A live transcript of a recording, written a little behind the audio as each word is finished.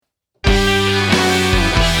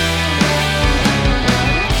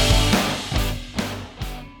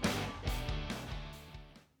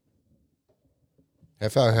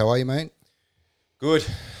Hefo, how are you, mate? Good.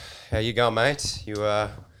 How you going, mate? You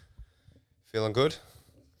feeling good?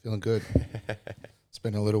 Feeling good. It's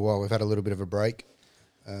been a little while. We've had a little bit of a break.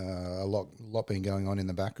 A lot been going on in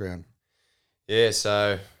the background. Yeah,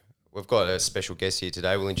 so we've got a special guest here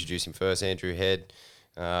today. We'll introduce him first. Andrew Head,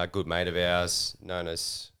 good mate of ours,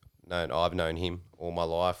 I've known him all my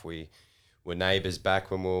life. We were neighbours back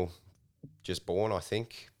when we were just born, I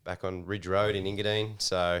think, back on Ridge Road in Engadine.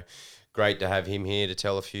 So great to have him here to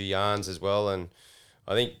tell a few yarns as well. And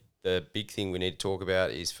I think the big thing we need to talk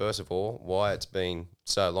about is, first of all, why it's been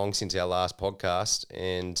so long since our last podcast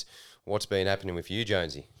and what's been happening with you,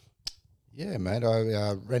 Jonesy. Yeah, mate.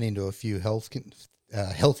 I ran into a few health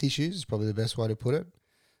issues. Is probably the best way to put it.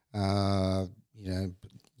 You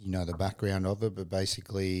know the background of it, but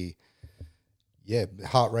basically, yeah,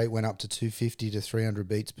 heart rate went up to 250 to 300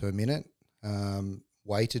 beats per minute.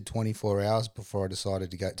 Waited 24 hours before I decided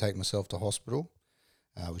to take myself to hospital,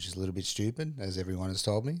 which is a little bit stupid, as everyone has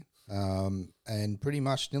told me. And pretty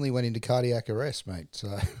much nearly went into cardiac arrest, mate.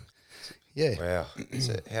 So, yeah. Wow.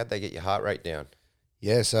 So how'd they get your heart rate down?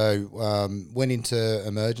 Yeah, so went into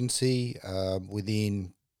emergency.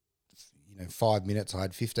 Within 5 minutes, I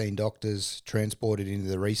had 15 doctors transported into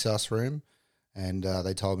the resus room, and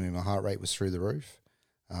they told me my heart rate was through the roof.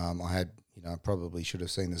 I had, probably should have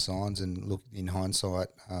seen the signs, and looked in hindsight,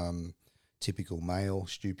 typical male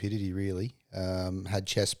stupidity, really. Had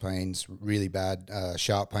chest pains, really bad,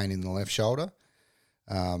 sharp pain in the left shoulder.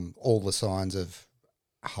 All the signs of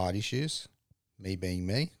heart issues. Me being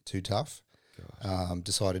me, too tough.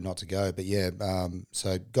 Decided not to go. But yeah,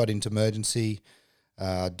 so got into emergency.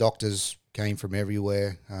 Doctors came from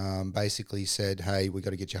everywhere. Basically said, hey, we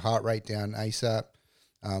got to get your heart rate down ASAP.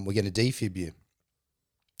 We're going to defib you.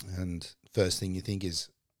 And first thing you think is,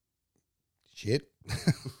 shit.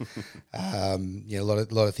 A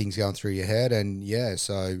lot of things going through your head. And yeah,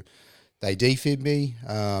 so they defibbed me,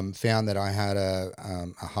 found that I had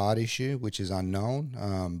a heart issue, which is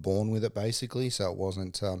unknown, born with it basically. So it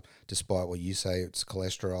wasn't, despite what you say, it's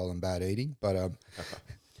cholesterol and bad eating. But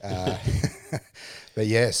but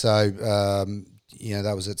yeah, so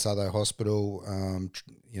that was at Southo Hospital.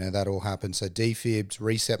 That all happened. So defibbed,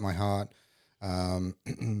 reset my heart,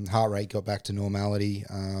 heart rate got back to normality.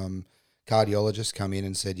 Cardiologist come in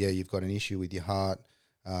and said, yeah, you've got an issue with your heart.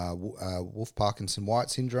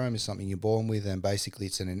 Wolff-Parkinson-White syndrome is something you're born with, and basically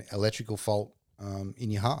it's an electrical fault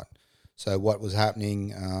in your heart. So what was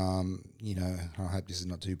happening, I hope this is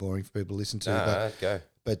not too boring for people to listen to. Go.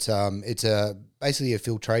 But it's basically a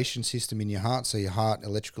filtration system in your heart. So your heart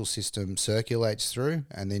electrical system circulates through,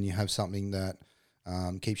 and then you have something that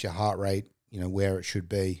keeps your heart rate, where it should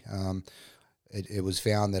be. It was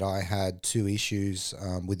found that I had two issues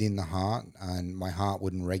within the heart, and my heart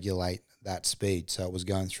wouldn't regulate that speed, so it was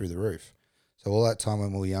going through the roof. So all that time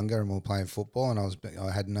when we were younger and we were playing football, and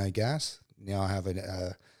I had no gas. Now I have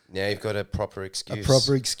Now you've got a proper excuse. a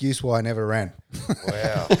proper excuse why I never ran.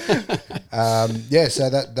 Wow. So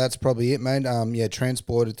that's probably it, mate.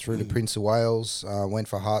 Transported through to Prince of Wales. Went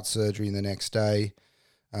for heart surgery the next day.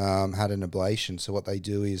 Had an ablation. So what they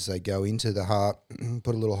do is they go into the heart,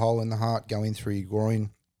 put a little hole in the heart, go in through your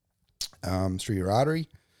groin, through your artery,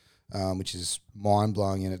 which is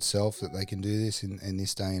mind-blowing in itself that they can do this in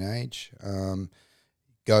this day and age.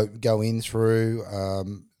 Go in through,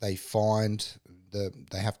 they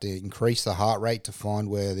have to increase the heart rate to find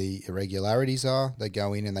where the irregularities are. They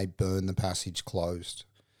go in and they burn the passage closed.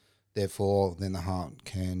 Therefore, then the heart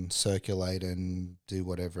can circulate and do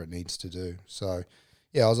whatever it needs to do. So,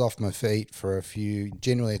 yeah, I was off my feet for a few.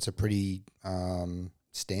 Generally, it's a pretty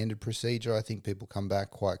standard procedure. I think people come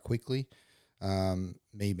back quite quickly.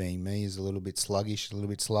 Me being me is a little bit sluggish, a little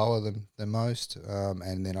bit slower than most.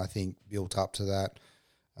 And then I think built up to that,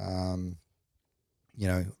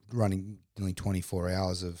 running nearly 24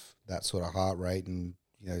 hours of that sort of heart rate. And,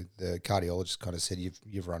 the cardiologist kind of said,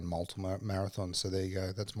 you've run multiple marathons. So there you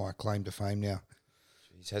go. That's my claim to fame now.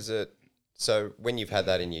 Jeez, so when you've had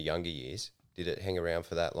that in your younger years, did it hang around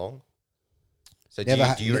for that long? So do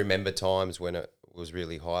you remember times when it was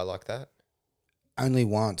really high like that? Only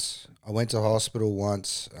once. I went to hospital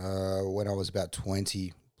once when I was about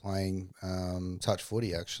 20 playing touch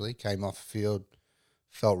footy, actually. Came off the field,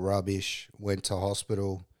 felt rubbish, went to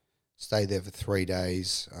hospital, stayed there for 3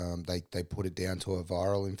 days. They put it down to a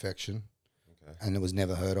viral infection, and it was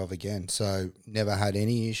never heard of again. So never had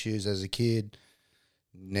any issues as a kid,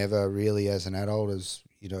 never really as an adult.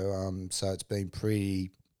 So it's been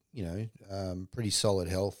pretty solid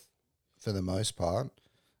health for the most part.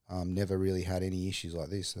 Never really had any issues like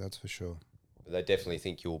this, that's for sure. But they definitely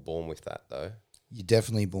think you were born with that, though. You're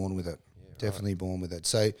definitely born with it. Yeah, definitely born with it.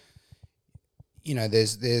 So,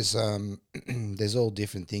 there's there's all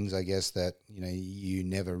different things, I guess, that you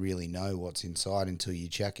never really know what's inside until you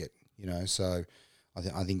check it. So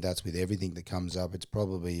I think that's with everything that comes up. It's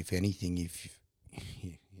probably, if anything, if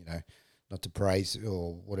you know, not to praise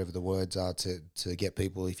or whatever the words are, to get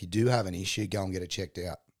people, if you do have an issue, go and get it checked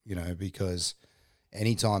out. Because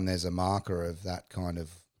anytime there's a marker of that kind of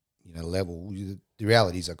level, the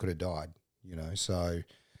reality is I could have died. So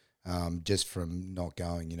just from not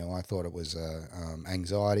going. I thought it was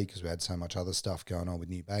anxiety because we had so much other stuff going on with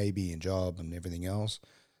new baby and job and everything else.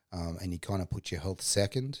 And you kind of put your health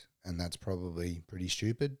second, and that's probably pretty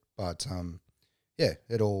stupid. But yeah,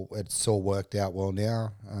 it's all worked out well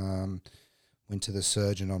now. Went to the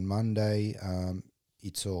surgeon on Monday.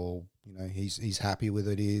 It's all he's happy with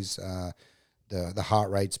it. Is the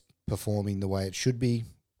heart rate's performing the way it should be.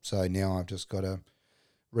 So now I've just got to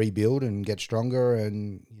rebuild and get stronger,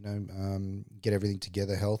 and get everything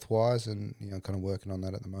together health wise, and kind of working on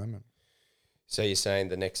that at the moment. So you're saying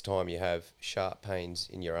the next time you have sharp pains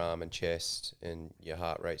in your arm and chest, and your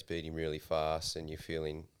heart rate's beating really fast, and you're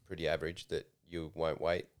feeling pretty average, that you won't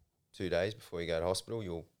wait 2 days before you go to hospital?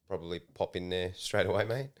 You'll probably pop in there straight away,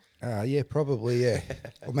 mate. Yeah, probably, yeah.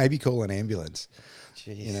 Or maybe call an ambulance.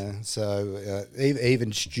 Jeez. So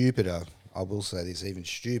even stupider, I will say this, even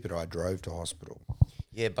stupider, I drove to hospital.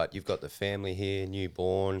 Yeah, but you've got the family here,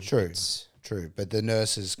 newborn. True, true. But the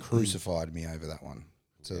nurses crucified me over that one.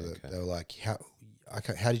 So okay. they were like, how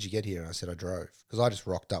did you get here? And I said, I drove. Because I just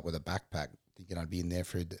rocked up with a backpack thinking I'd be in there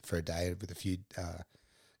for a day with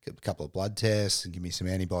a couple of blood tests and give me some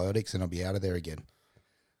antibiotics, and I'll be out of there again.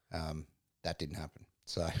 That didn't happen.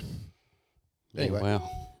 So anyway.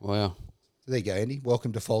 Wow. There you go, Andy.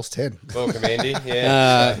 Welcome to False 10. Welcome, Andy.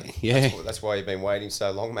 Yeah. Yeah. That's why you've been waiting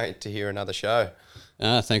so long, mate, to hear another show.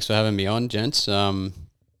 Thanks for having me on, gents.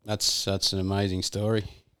 That's an amazing story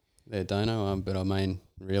there, Dano. But I mean,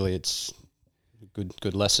 really, it's a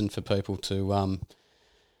good lesson for people to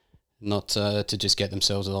not to just get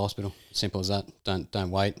themselves to the hospital. Simple as that. Don't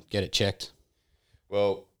wait. Get it checked.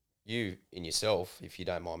 Well, you in yourself, if you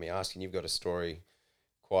don't mind me asking, you've got a story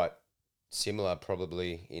quite similar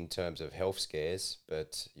probably in terms of health scares,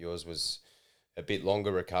 but yours was a bit longer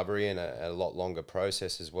recovery and a lot longer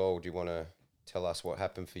process as well. Do you want to tell us what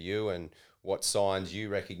happened for you and what signs you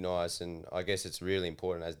recognise? And I guess it's really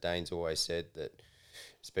important, as Dane's always said, that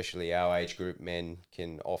especially our age group, men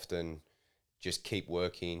can often just keep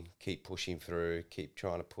working, keep pushing through, keep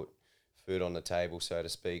trying to put food on the table, so to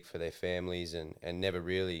speak, for their families, and never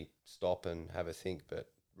really stop and have a think. But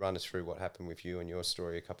run us through what happened with you and your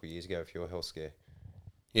story a couple of years ago with your health scare.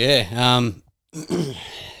 Yeah.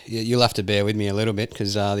 You'll have to bear with me a little bit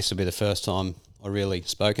because this will be the first time I really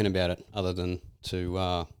spoken about it, other than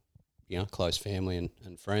to close family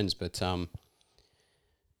and friends. But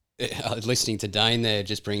listening to Dane there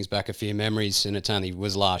just brings back a few memories, and it only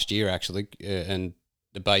was last year actually. And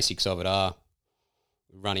the basics of it are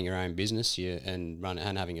running your own business, and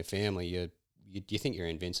having a family. You think you're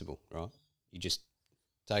invincible, right? You just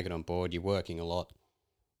take it on board. You're working a lot.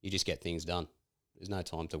 You just get things done. There's no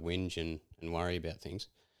time to whinge and worry about things.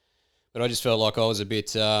 But I just felt like I was a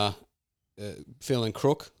bit feeling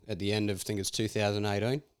crook at the end of, I think it was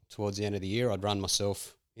 2018. Towards the end of the year, I'd run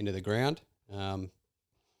myself into the ground. A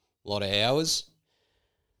lot of hours.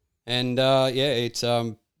 And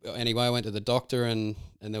anyway, I went to the doctor, and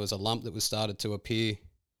there was a lump that was started to appear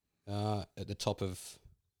at the top of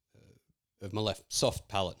my left soft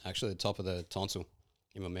palate, actually the top of the tonsil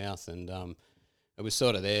in my mouth, and it was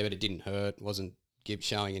sort of there, but it didn't hurt. Wasn't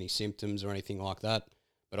showing any symptoms or anything like that,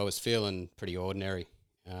 but I was feeling pretty ordinary.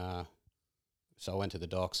 So I went to the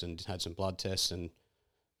docs and had some blood tests, and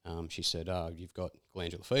she said, "You've got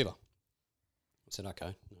glandular fever." I said,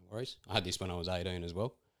 "Okay, no worries." I had this when I was 18 as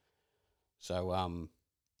well, so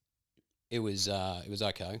it was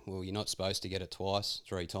okay. Well, you're not supposed to get it twice,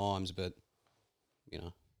 3 times, but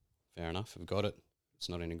fair enough. I've got it. It's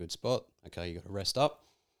not in a good spot. Okay, you got to rest up.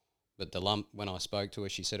 But the lump, when I spoke to her,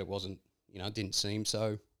 she said it wasn't, it didn't seem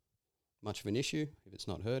so much of an issue if it's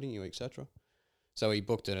not hurting you, etc. So we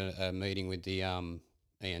booked a meeting with the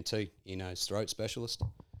ENT, throat specialist.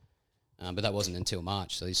 But that wasn't until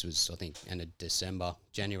March. So this was, I think, end of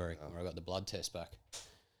January, where I got the blood test back.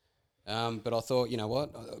 But I thought, you know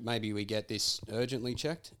what, maybe we get this urgently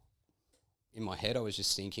checked. In my head, I was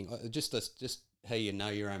just thinking, just how you know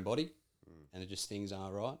your own body, and just things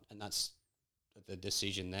aren't right. And that's the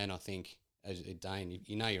decision then, I think, as Dane,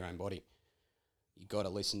 you know your own body. You got to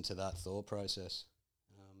listen to that thought process.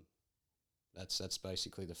 That's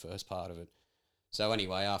basically the first part of it. So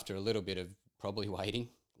anyway, after a little bit of probably waiting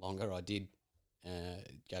longer, I did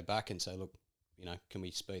go back and say, look, can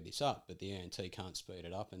we speed this up? But the ENT can't speed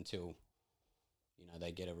it up until,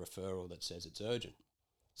 they get a referral that says it's urgent.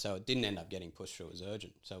 So it didn't end up getting pushed through as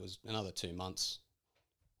urgent. So it was another 2 months.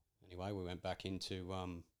 Anyway, we went back into,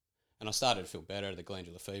 and I started to feel better. The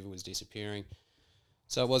glandular fever was disappearing.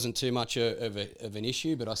 So it wasn't too much of an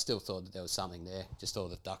issue, but I still thought that there was something there. Just all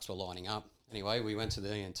the ducks were lining up. Anyway, we went to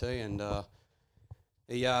the ENT and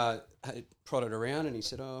he prodded around and he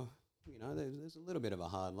said, there's a little bit of a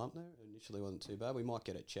hard lump there. Initially wasn't too bad. We might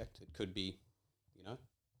get it checked. It could be,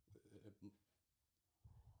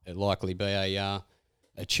 it'd likely be a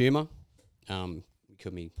tumour. It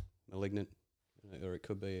could be malignant or it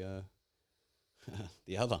could be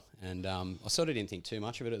the other. And I sort of didn't think too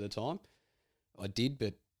much of it at the time. I did,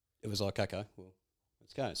 but it was like, okay, well,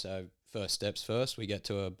 let's go. So first steps first, we get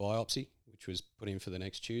to a biopsy, which was put in for the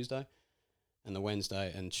next Tuesday. And the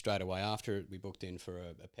Wednesday, and straight away after it, we booked in for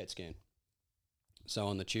a PET scan. So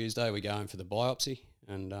on the Tuesday, we go in for the biopsy,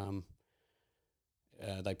 and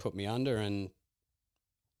they put me under, and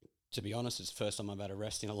to be honest, it's the first time I've had a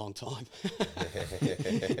rest in a long time.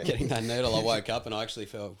 Getting that needle, I woke up and I actually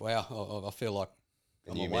felt, wow, I feel like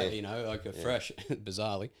I'm awake, fresh,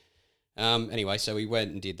 bizarrely. Anyway, so we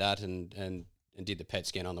went and did that and did the PET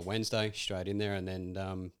scan on the Wednesday, straight in there, and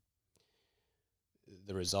then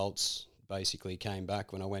the results basically came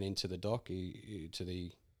back when I went into the doc to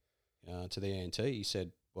the ENT. He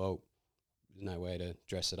said, well, there's no way to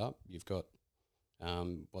dress it up. You've got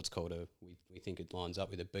what's called we think it lines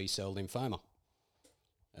up with a B-cell lymphoma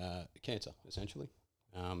cancer, essentially,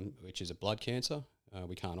 which is a blood cancer.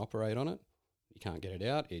 We can't operate on it. You can't get it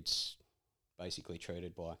out. It's basically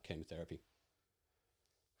treated by chemotherapy.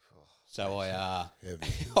 So I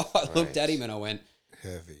looked at him and I went,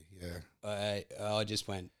 heavy, yeah. I just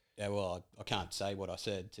went, yeah, well, I can't say what I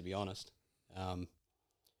said, to be honest. And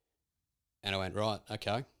I went, right,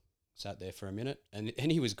 okay. Sat there for a minute, and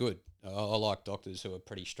he was good. I like doctors who are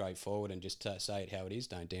pretty straightforward and just say it how it is.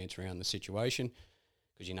 Don't dance around the situation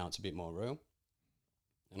because it's a bit more real.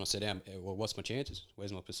 And I said, well, what's my chances?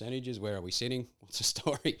 Where's my percentages? Where are we sitting? What's the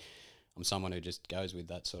story? I'm someone who just goes with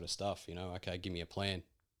that sort of stuff, okay, give me a plan.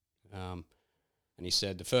 And he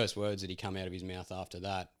said the first words that he come out of his mouth after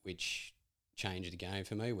that, which changed the game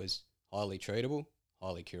for me, was highly treatable,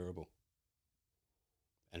 highly curable.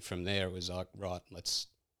 And from there it was like, right,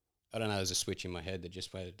 I don't know, there's a switch in my head that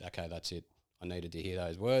just went, okay, that's it. I needed to hear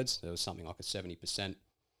those words. There was something like a 70%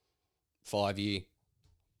 5-year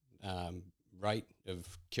rate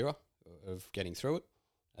of cure, of getting through it,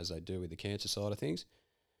 as they do with the cancer side of things.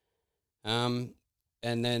 And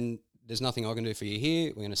then there's nothing I can do for you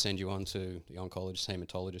here. We're going to send you on to the oncologist,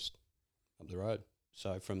 hematologist up the road.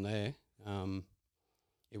 So from there,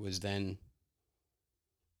 it was then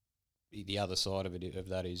the other side of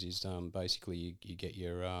that is basically you get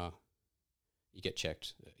your you get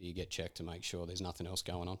checked to make sure there's nothing else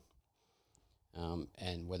going on,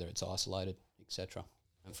 and whether it's isolated, etc.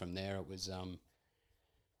 And from there it was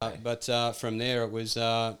from there it was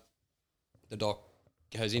the doc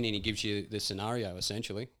goes in and he gives you the scenario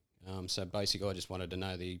essentially. So basically I just wanted to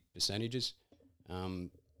know the percentages,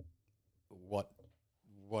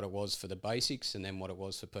 what it was for the basics, and then what it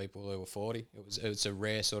was for people who were 40. It's a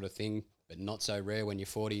rare sort of thing, but not so rare when you're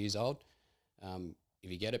 40 years old. If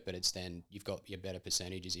you get it, but it's then you've got your better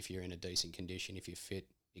percentages if you're in a decent condition, if you're fit,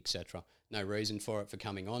 etc. No reason for it for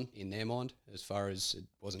coming on in their mind, as far as it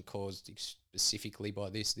wasn't caused specifically by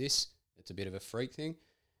this. It's a bit of a freak thing.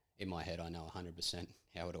 In my head, I know 100%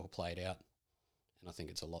 how it all played out, and I think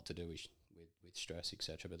it's a lot to do with stress,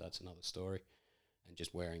 etc. But that's another story, and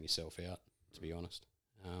just wearing yourself out, to be honest.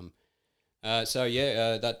 That's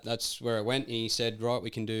where it went. He said, right, we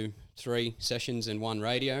can do 3 sessions and 1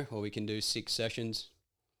 radio, or we can do 6 sessions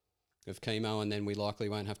of chemo, and then we likely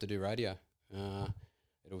won't have to do radio.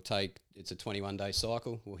 It's a 21-day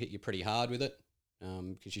cycle. We'll hit you pretty hard with it,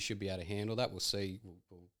 because you should be able to handle that. We'll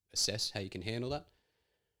assess how you can handle that,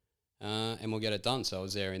 and we'll get it done. So I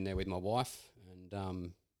was in there with my wife,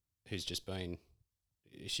 and she's just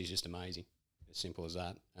amazing. As simple as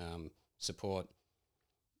that. Support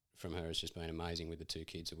from her has just been amazing with the 2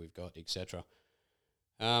 kids that we've got, etc.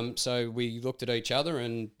 So we looked at each other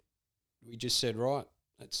and we just said, right,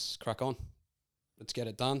 let's crack on. Let's get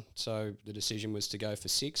it done. So the decision was to go for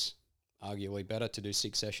 6, arguably better to do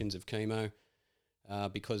 6 sessions of chemo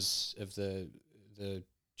because of the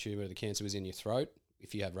tumour, the cancer was in your throat.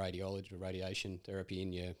 If you have radiation therapy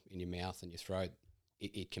in your mouth and your throat,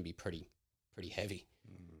 it can be pretty heavy.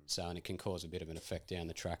 So, and it can cause a bit of an effect down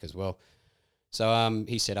the track as well. So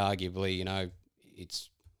he said, arguably, it's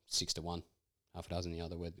 6 to 1 half a dozen the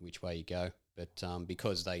other which way you go. But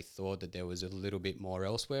because they thought that there was a little bit more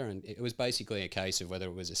elsewhere, and it was basically a case of whether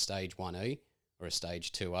it was a stage 1E or a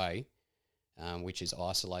stage 2A, which is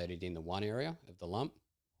isolated in the one area of the lump,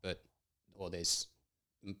 or there's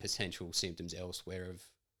potential symptoms elsewhere of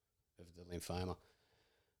the lymphoma.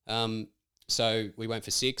 So we went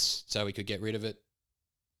for 6 so we could get rid of it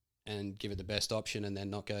and give it the best option and then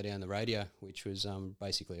not go down the radio, which was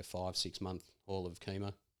basically a 5-6 month haul of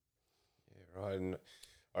chemo. Yeah, right. And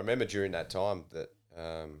I remember during that time that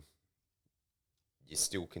you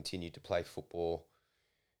still continued to play football.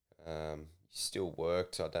 You still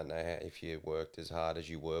worked. I don't know if you worked as hard as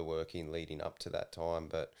you were working leading up to that time,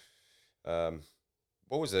 but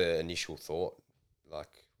what was the initial thought?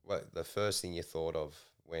 Like, what the first thing you thought of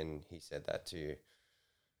when he said that to you?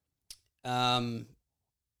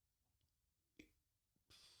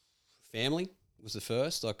 Family was the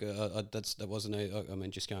first. Like, that wasn't I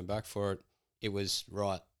mean, just going back for it, it was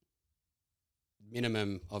right.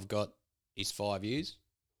 Minimum I've got is 5 years.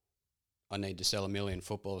 I need to sell 1 million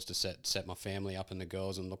footballs to set my family up and the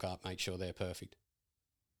girls and make sure they're perfect.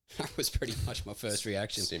 That was pretty much my first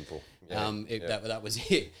reaction. Simple. Yeah, That was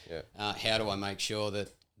it. Yeah. How do I make sure that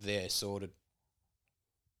they're sorted?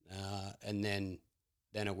 And then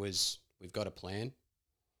it was, we've got a plan.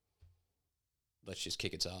 Let's just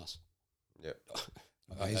kick its ass. Yeah.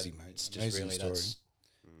 Amazing, mate. It's just Amazing really story.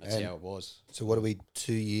 that's And how it was. So what are we,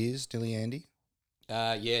 2 years, nearly, Andy?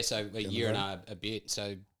 So a year and a bit.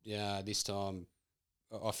 So this time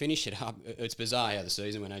I finished it up. It's bizarre how the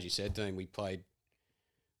season went, as you said, Dean. We played.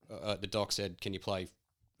 The doc said, "Can you play?"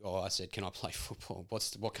 I said, "Can I play football?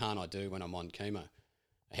 What can't I do when I'm on chemo?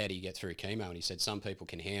 How do you get through chemo?" And he said, "Some people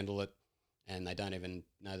can handle it, and they don't even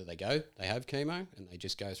know that they have chemo, and they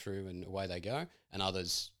just go through and away they go. And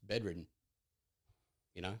others bedridden.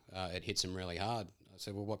 It hits them really hard." I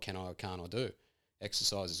said, "Well, what can't I do?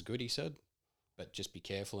 Exercise is good," he said, "but just be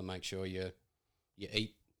careful and make sure you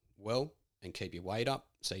eat well and keep your weight up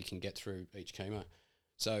so you can get through each chemo."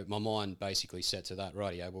 So my mind basically set to that,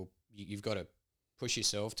 rightio, well, you've got to push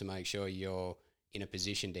yourself to make sure you're in a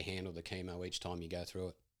position to handle the chemo each time you go through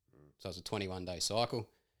it. So it's a 21-day cycle.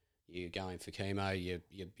 You're going for chemo.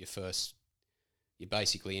 You're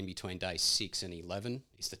basically in between day 6 and 11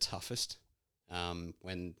 is the toughest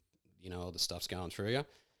when, all the stuff's going through you.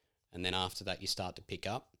 And then after that, you start to pick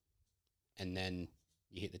up. And then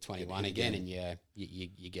you hit the 21 again, and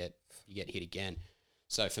you get hit again.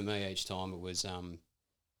 So for me, each time it was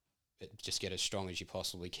just get as strong as you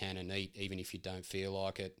possibly can and eat, even if you don't feel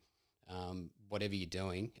like it. Whatever you're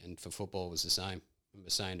doing, and for football it was the same. I remember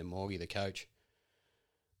saying to Morgie, the coach,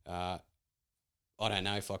 I don't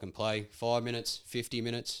know if I can play 5 minutes, 50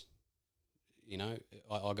 minutes.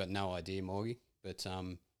 I got no idea, Morgie. But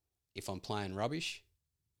if I'm playing rubbish,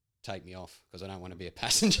 take me off, because I don't want to be a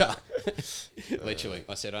passenger. Literally.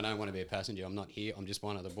 I said, I don't want to be a passenger. I'm not here. I'm just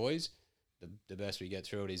one of the boys. The best we get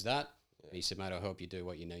through it is that. Yeah. And he said, mate, I'll help you do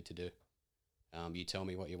what you need to do. You tell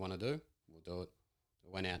me what you want to do. We'll do it.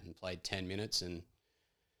 I went out and played 10 minutes and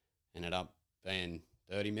ended up being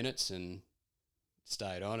 30 minutes and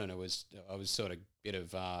stayed on. And I was sort of a bit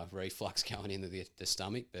of reflux going into the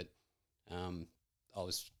stomach, but I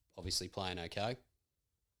was obviously playing okay.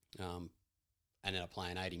 Ended up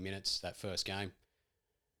playing 80 minutes that first game,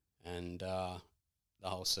 and the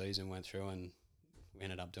whole season went through, and we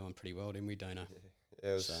ended up doing pretty well, didn't we, Dino?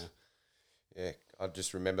 Yeah, I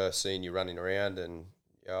just remember seeing you running around, and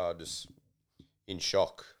I just in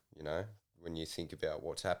shock, when you think about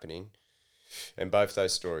what's happening, and both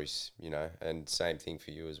those stories, and same thing for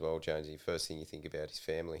you as well, Jonesy. First thing you think about is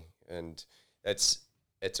family, and it's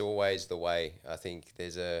always the way. I think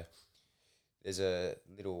there's a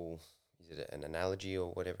little. Is it an analogy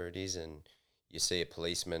or whatever it is, and you see a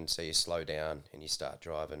policeman, so you slow down and you start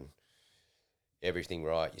driving everything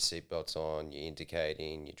right, your seatbelt's on, you're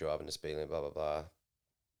indicating, you're driving the speed limit, blah, blah, blah.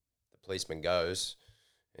 The policeman goes,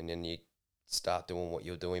 and then you start doing what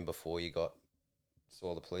you're doing before you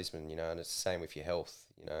saw the policeman, and it's the same with your health,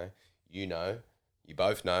 you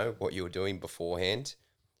both know what you were doing beforehand,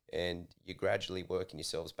 and you're gradually working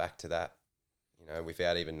yourselves back to that,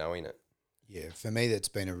 without even knowing it. Yeah, for me, that's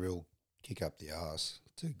been a real kick up the arse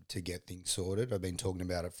to get things sorted. I've been talking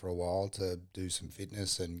about it for a while, to do some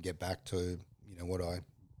fitness and get back to, what I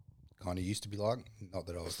kind of used to be like. Not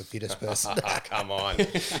that I was the fittest person. Come on,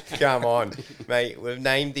 mate. We've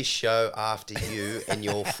named this show after you and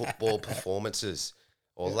your football performances,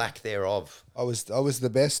 or lack thereof. I was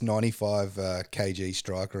the best 95 kg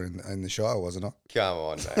striker in the Shire, wasn't I? Come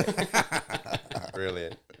on, mate.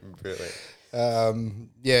 Brilliant.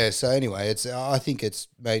 So anyway, I think it's,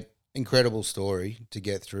 mate, incredible story to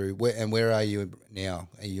get through. Where are you now?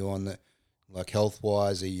 Are you on the like health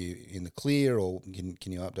wise? Are you in the clear, or can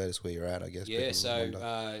you update us where you're at? I guess Yeah, people so would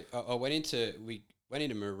wonder. I went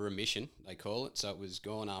into remission, they call it. So it was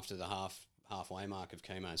gone after the halfway mark of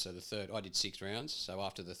chemo. So the third, I did 6 rounds. So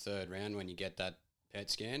after the third round, when you get that PET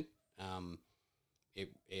scan, it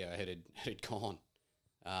had gone.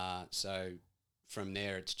 So from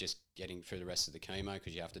there, it's just getting through the rest of the chemo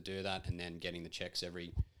because you have to do that, and then getting the checks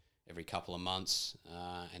every couple of months.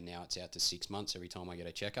 And now it's out to 6 months every time I get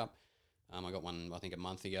a checkup. I got one I think a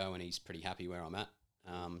month ago, and he's pretty happy where I'm at.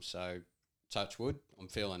 So touch wood, I'm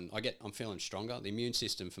feeling stronger. The immune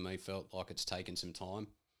system for me felt like it's taken some time.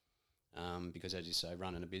 Because as you say,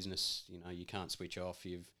 running a business, you can't switch off.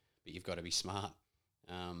 But you've got to be smart.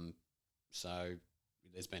 So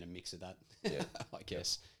there's been a mix of that, Yeah. I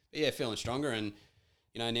guess. But yeah, feeling stronger, and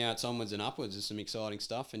now it's onwards and upwards. There's some exciting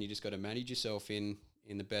stuff, and you just got to manage yourself in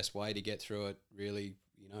the best way to get through it. Really,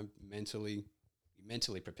 mentally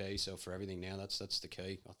prepare yourself for everything. Now that's the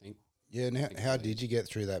key, I think. Yeah, and how did you get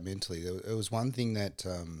through that mentally? There was one thing that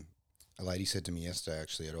a lady said to me yesterday,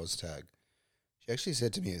 actually at OzTag. She actually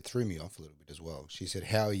said to me, it threw me off a little bit as well. She said,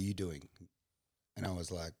 "How are you doing?" And I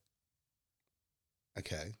was like,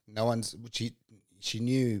 "Okay, no one's." She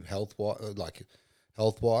knew health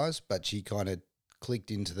wise, but she kind of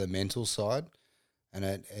clicked into the mental side, and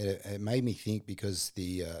it made me think because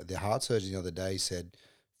the heart surgeon the other day said,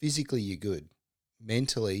 physically you're good,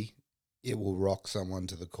 mentally it will rock someone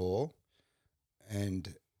to the core,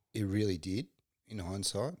 and it really did in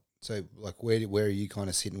hindsight. So, like, where are you kind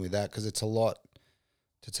of sitting with that? Because it's a lot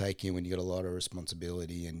to take in when you got a lot of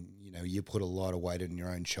responsibility, and you put a lot of weight on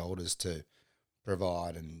your own shoulders to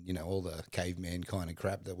provide, and all the caveman kind of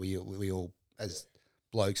crap that we all as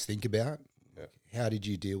blokes think about. Yeah. How did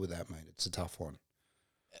you deal with that, mate? It's a tough one.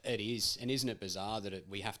 It is, and isn't it bizarre that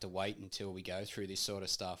we have to wait until we go through this sort of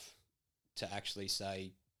stuff to actually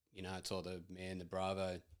say, it's all the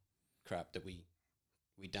Bravo crap that we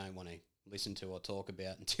don't want to listen to or talk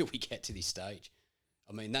about until we get to this stage.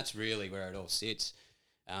 I mean, that's really where it all sits.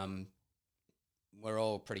 We're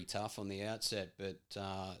all pretty tough on the outset, but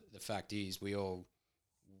the fact is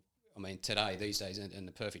today, these days, and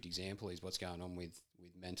the perfect example is what's going on with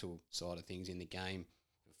mental side of things in the game,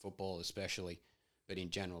 football especially, but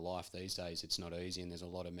in general life these days, it's not easy, and there's a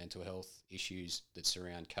lot of mental health issues that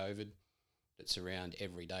surround COVID, that surround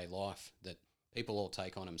everyday life, that people all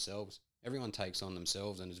take on themselves. Everyone takes on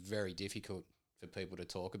themselves, and it's very difficult for people to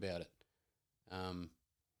talk about it.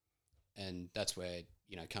 And that's where,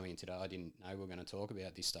 coming in today, I didn't know we were going to talk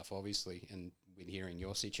about this stuff, obviously, and with hearing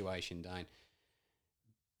your situation, Dane.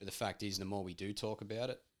 But the fact is, the more we do talk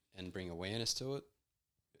about it and bring awareness to it,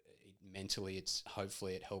 mentally,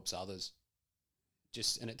 hopefully it helps others.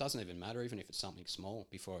 And it doesn't even matter, even if it's something small,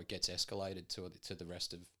 before it gets escalated to the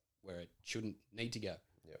rest of where it shouldn't need to go.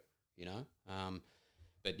 Yeah.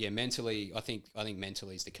 But yeah, mentally, I think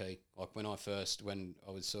mentally is the key. Like when I was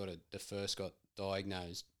sort of the first got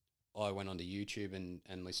diagnosed, I went onto YouTube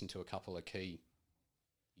and listened to a couple of key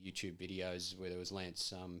YouTube videos where there was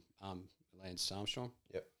Lance Armstrong.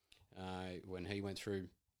 Yep. When he went through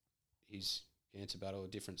his cancer battle, a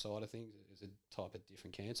different side of things. It was a type of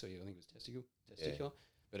different cancer. I think it was testicular,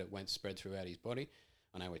 but it spread throughout his body.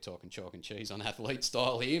 I know we're talking chalk and cheese on athlete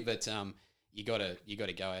style here, but you got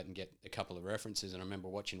to go out and get a couple of references. And I remember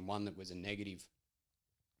watching one that was a negative,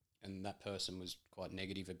 and that person was quite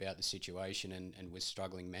negative about the situation and was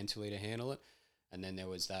struggling mentally to handle it. And then there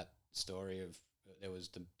was that story of there was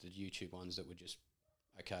the YouTube ones that were just,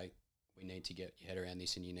 okay, we need to get your head around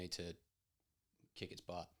this, and you need to kick its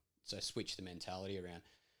butt. So switch the mentality around.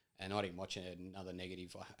 And I didn't watch another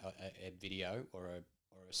negative a video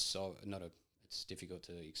it's difficult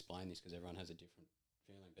to explain this because everyone has a different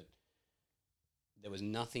feeling, but there was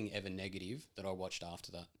nothing ever negative that I watched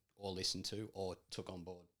after that or listened to or took on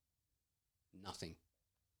board. Nothing.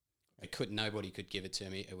 Nobody could give it to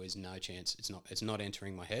me. It was no chance. It's not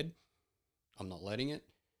entering my head. I'm not letting it.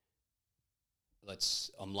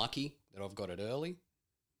 I'm lucky that I've got it early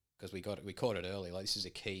because we caught it early. Like, this is a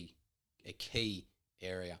key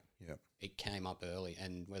area. Yeah. It came up early,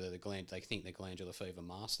 and whether they think the glandular fever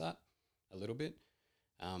masked that a little bit,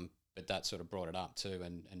 but that sort of brought it up too,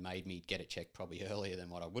 and made me get it checked probably earlier than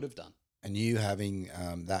what I would have done. And you having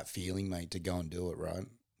that feeling, mate, to go and do it, right?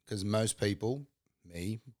 Because most people,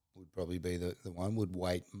 me, would probably be the one, would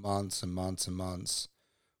wait months and months and months,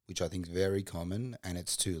 which I think is very common, and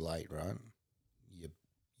it's too late, right?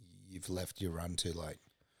 You've left your run too late.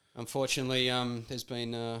 Unfortunately, there's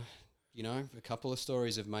been a couple of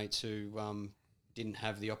stories of mates who didn't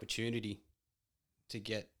have the opportunity to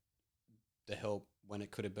get the help when it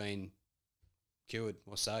could have been cured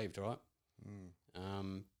or saved, right?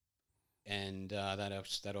 And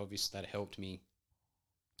that helped me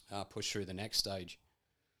push through the next stage.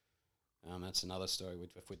 That's another story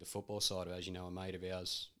with the football side. As you know, a mate of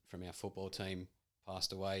ours from our football team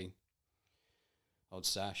passed away. Old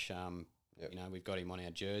Sash, Yep. you know, we've got him on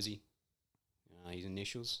our jersey, his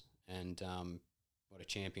initials, and what a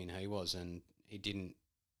champion he was. And he didn't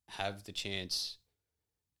have the chance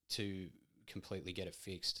to completely get it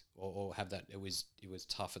fixed or have that. It was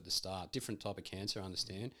tough at the start. Different type of cancer, I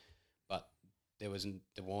understand, but there wasn't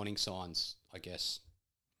the warning signs, I guess,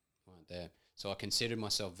 weren't there. So I considered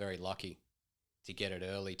myself very lucky to get it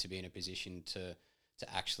early, to be in a position to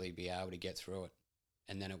actually be able to get through it.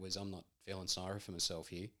 And then it was, I'm not feeling sorry for myself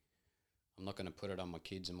here. I'm not going to put it on my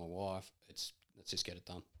kids and my wife. Let's just get it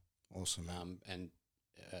done. Awesome, man. And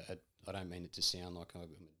I don't mean it to sound like I'm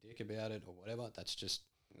a dick about it or whatever. That's just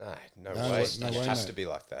No No, way. no It way, has mate. to be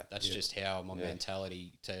like that. that's just how my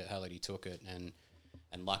mentality took it.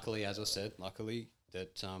 And luckily, as I said,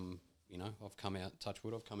 that you know, I've come out, touch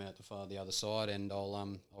wood, I've come out the other side, and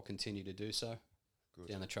I'll continue to do so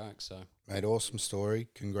down the track. So Mate, awesome story.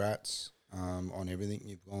 Congrats on everything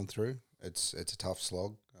you've gone through. It's a tough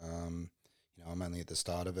slog. You know, I'm only at the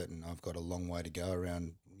start of it, and I've got a long way to go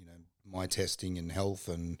around, you know, my testing and health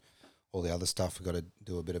and all the other stuff I've got to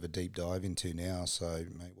do a bit of a deep dive into now. So,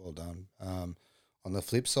 mate, well done. On the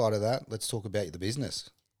flip side of that, let's talk about the business.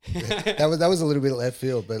 that was a little bit left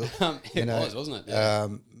field, but it know, was, wasn't it? Yeah.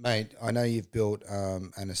 mate, I know you've built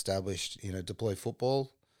and established, you know, Deploy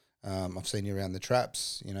Football. I've seen you around the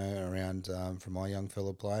traps, you know, around from my young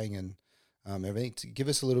fella playing and everything. To give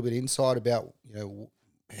us a little bit of insight about, you know,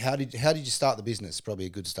 how did you start the business? Probably a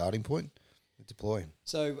good starting point. Deploy.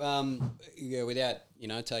 So yeah, without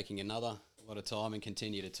taking a lot of time and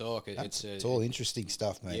continue to talk, It's all interesting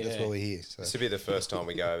stuff, mate. That's yeah. what we're here. So. This will be the first time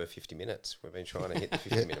we go over 50 minutes. We've been trying to hit the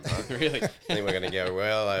 50-minute mark. really. I think we're going to go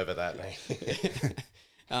well over that,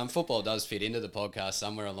 mate. Football does fit into the podcast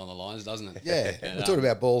somewhere along the lines, doesn't it? Yeah, And, we're talking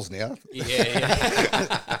about balls now.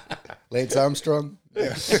 Yeah. Lance Armstrong.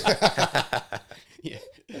 Yeah,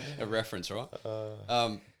 a reference, right?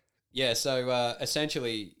 Yeah. So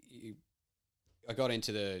essentially, I got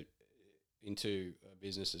into a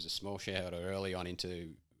business as a small shareholder early on into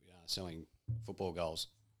selling football goals,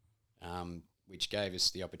 which gave us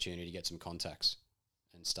the opportunity to get some contacts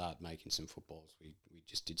and start making some footballs. We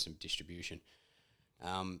just did some distribution.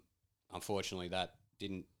 Unfortunately, that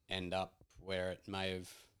didn't end up where it may have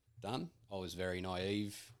done. I was very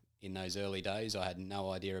naive in those early days. I had no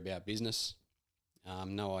idea about business,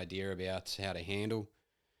 no idea about how to handle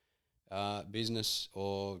business,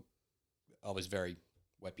 or I was very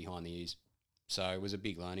wet behind the ears. So it was a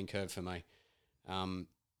big learning curve for me.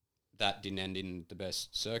 That didn't end in the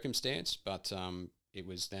best circumstance, but it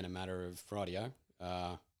was then a matter of, rightio,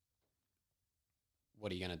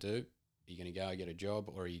 what are you going to do? Are you going to go get a job,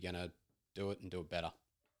 or are you going to do it and do it better?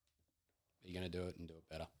 Are you going to do it and do it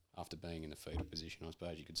better after being in the fetal position, I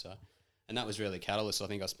suppose you could say? And that was really a catalyst. I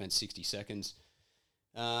think I spent 60 seconds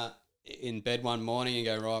in bed one morning and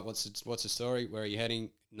go, right, what's the story? Where are you heading?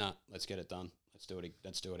 Nah, let's get it done. Let's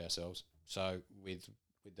do it ourselves. So with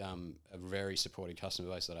a very supportive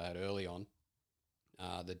customer base that I had early on,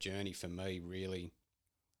 the journey for me really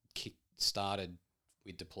started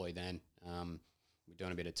with Deploy then. We're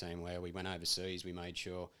doing a bit of teamwear. We went overseas. We made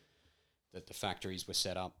sure that the factories were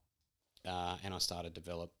set up, and I started to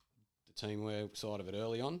develop the teamwear side of it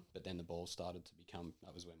early on. But then the ball started to become,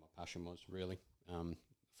 that was where my passion was, really,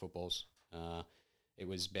 footballs. It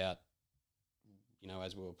was about,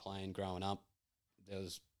 as we were playing growing up, there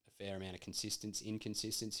was a fair amount of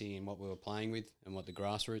inconsistency in what we were playing with and what the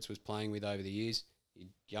grassroots was playing with over the years.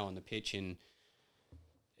 You'd go on the pitch and,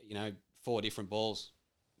 4 different balls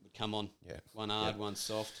would come on. Yeah. One hard, one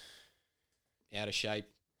soft, out of shape,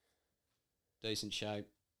 decent shape,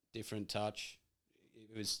 different touch. It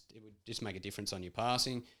would just make a difference on your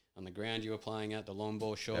passing, on the ground you were playing at, the long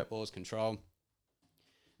ball, short balls, control.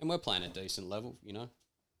 And we're playing at a decent level,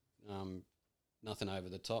 nothing over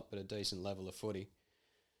the top, but a decent level of footy.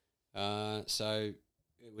 So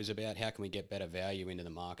it was about how can we get better value into the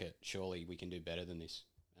market? Surely we can do better than this.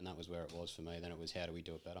 And that was where it was for me. Then it was how do we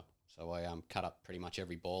do it better? So I cut up pretty much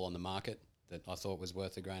every ball on the market that I thought was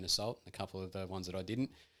worth a grain of salt, a couple of the ones that I didn't,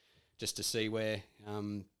 just to see where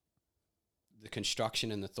the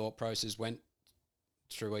construction and the thought process went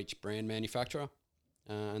through each brand manufacturer,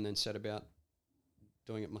 and then set about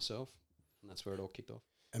doing it myself. And that's where it all kicked off.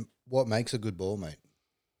 And what makes a good ball, mate?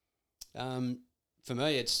 For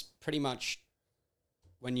me, it's pretty much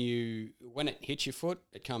when it hits your foot,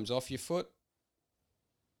 it comes off your foot,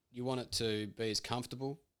 you want it to be as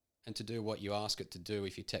comfortable and to do what you ask it to do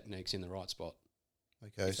if your technique's in the right spot.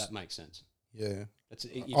 Okay. If that makes sense. Yeah.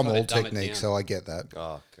 You've I'm gotta all dumb it technique, down. so I get that.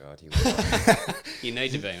 Oh God, he was. You need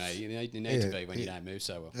to be, mate. You need to be when you don't move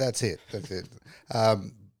so well. That's it.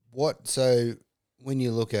 So when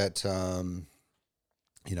you look at, an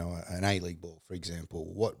A-League ball, for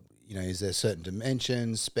example, is there certain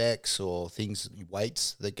dimensions, specs, or things,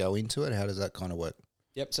 weights that go into it? How does that kind of work?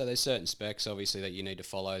 Yep. So there's certain specs, obviously, that you need to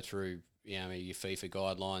follow through, your FIFA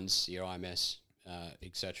guidelines, your IMS,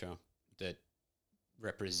 etc., that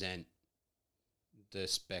represent the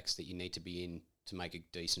specs that you need to be in to make a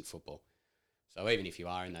decent football. So even if you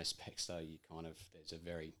are in those specs, though, there's a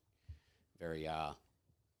very, very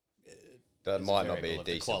That might not be variable a of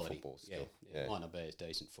the decent quality. football still. It might not be as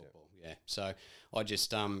decent football. Yeah. So I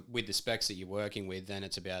just with the specs that you're working with, then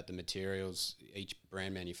it's about the materials. Each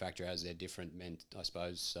brand manufacturer has their different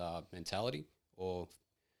mentality or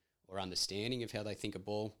understanding of how they think a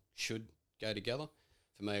ball should go together.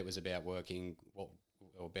 For me, it was about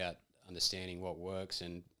about understanding what works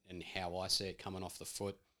and how I see it coming off the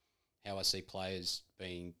foot, how I see players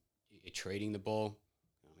treating the ball.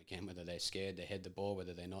 Again, whether they're scared to head the ball,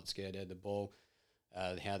 whether they're not scared to head the ball,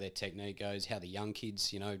 how their technique goes, how the young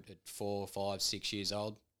kids, at 4, 5, 6 years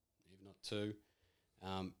old, if not 2,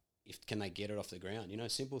 can they get it off the ground?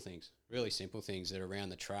 Simple things, really simple things that are around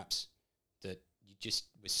the traps that you just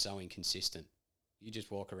was so inconsistent. You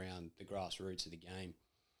just walk around the grassroots of the game,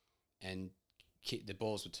 and the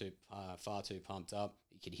balls were far too pumped up.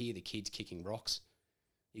 You could hear the kids kicking rocks.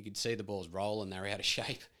 You could see the balls roll and they're out of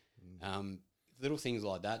shape. Little things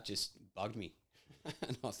like that just bugged me.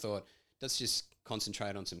 And I thought, let's just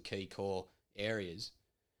concentrate on some key core areas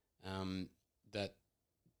that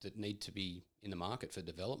need to be in the market for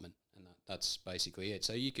development. And that's basically it.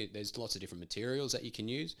 So there's lots of different materials that you can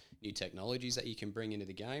use, new technologies that you can bring into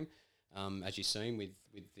the game. As you've seen with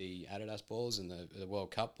the Adidas balls and the World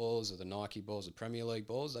Cup balls or the Nike balls, the Premier League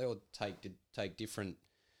balls, they all take different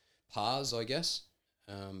paths, I guess,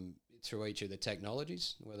 through each of the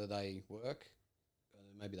technologies, whether they work,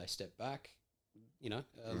 maybe they step back,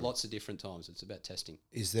 lots of different times. It's about testing.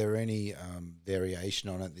 Is there any variation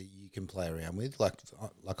on it that you can play around with? Like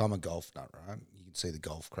I'm a golf nut, right? You can see the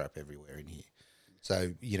golf crap everywhere in here.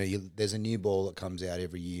 So, there's a new ball that comes out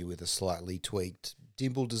every year with a slightly tweaked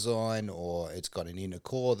dimple design, or it's got an inner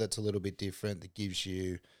core that's a little bit different that gives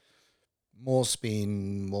you more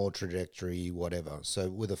spin, more trajectory, whatever. So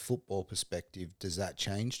with a football perspective, does that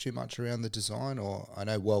change too much around the design? Or I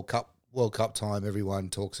know World Cup time, everyone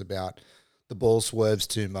talks about the ball swerves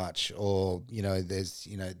too much, or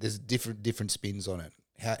there's different spins on it.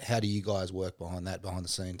 How do you guys work behind the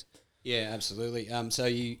scenes? Yeah, absolutely. So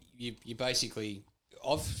you basically,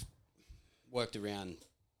 I've worked around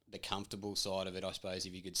the comfortable side of it, I suppose,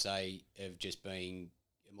 if you could say, of just being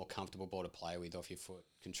a more comfortable ball to play with off your foot,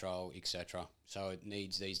 control, etc. So it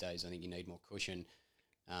needs, these days, I think you need more cushion,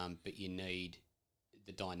 but you need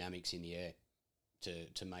the dynamics in the air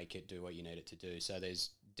to make it do what you need it to do. So there's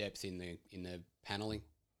depth in the paneling,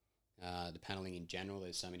 the paneling in general.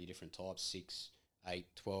 There's so many different types: 6, 8,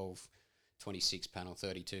 12, 26 panel,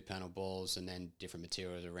 32 panel balls, and then different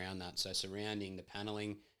materials around that. So surrounding the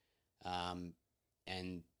paneling, and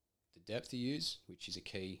the depth you use, which is a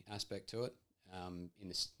key aspect to it,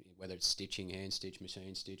 whether it's stitching, hand stitched,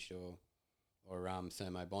 machine stitched, or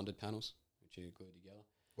thermo bonded panels, which are glued together.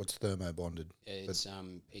 What's thermo bonded? It's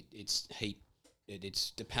it's heat.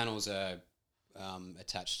 It's the panels are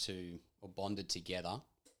attached to or bonded together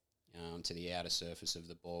to the outer surface of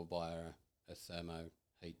the ball by a thermo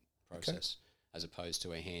heat process, as opposed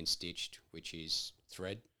to a hand stitched, which is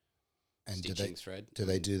thread. And stitching thread. Do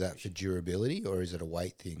they do that for durability, or is it a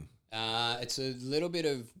weight thing? It's a little bit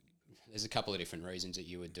of. There's a couple of different reasons that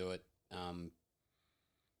you would do it.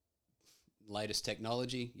 Latest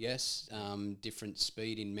technology, yes. Different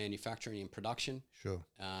speed in manufacturing and production. Sure.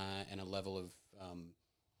 And a level of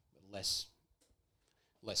less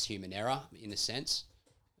human error in a sense.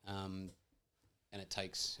 And it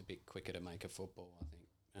takes a bit quicker to make a football, I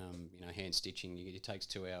think. Hand stitching, it takes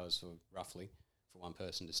 2 hours roughly for one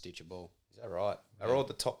person to stitch a ball. Is that right? Are all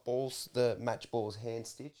the top balls, the match balls, hand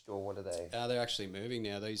stitched, or what are they? They're actually moving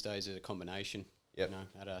now. These days, it's a combination. Yep.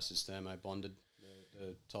 Adidas is thermo bonded.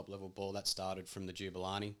 The top level ball that started from the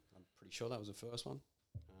Jubilani. I'm pretty sure that was the first one.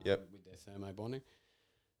 Yep. With their thermo bonding.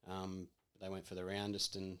 They went for the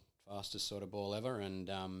roundest and fastest sort of ball ever, and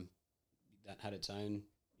that had its own,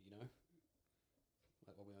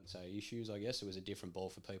 what we want to say, issues. I guess it was a different ball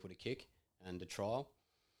for people to kick and to trial.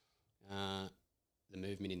 The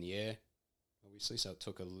movement in the air, obviously, so it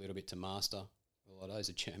took a little bit to master a lot of those.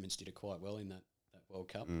 The Germans did it quite well in that World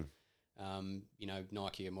Cup. Mm.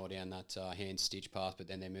 Nike are more down that hand stitch path, but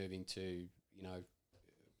then they're moving to,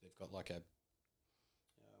 they've got like a,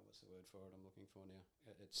 what's the word for it I'm looking for now?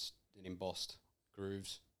 It's an embossed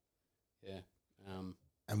grooves. Yeah.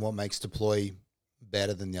 And what makes Deploy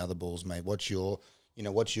better than the other balls, mate? What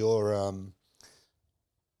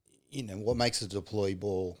makes a Deploy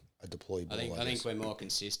ball a Deploy ball? I think we're more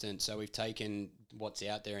consistent. So we've taken what's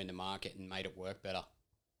out there in the market and made it work better.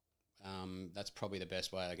 That's probably the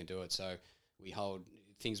best way I can do it. So we hold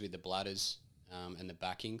things with the bladders and the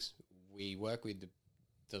backings. We work with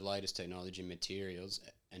the latest technology and materials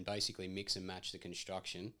and basically mix and match the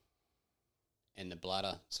construction and the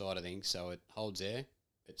bladder side of things. So it holds air,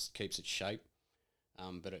 it keeps its shape,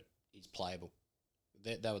 but it is playable.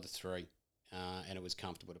 That were the three, and it was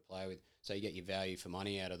comfortable to play with. So you get your value for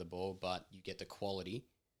money out of the ball, but you get the quality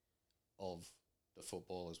of the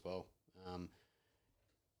football as well.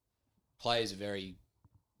 Players are very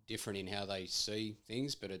different in how they see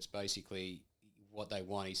things, but it's basically what they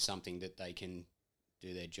want is something that they can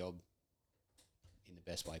do their job in the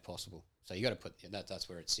best way possible. So you got to put that's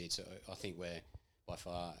where it sits. I think we're by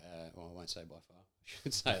far. I won't say by far. I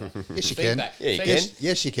should say that. Yes, you feedback, can. Yeah, you can.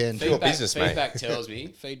 Yes, you can. It's your business, mate.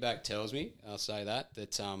 Feedback tells me. I'll say that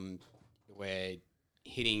we're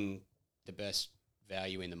hitting the best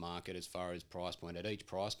value in the market as far as price point. At each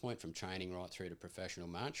price point, from training right through to professional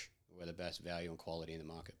match, we're the best value and quality in the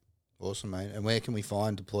market. Awesome, mate. And where can we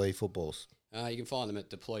find Deploy footballs? You can find them at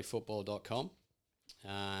deployfootball.com.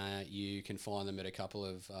 You can find them at a couple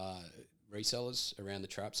of resellers around the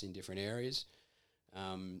traps in different areas.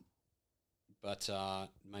 But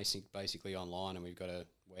basically online, and we've got a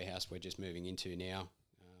warehouse we're just moving into now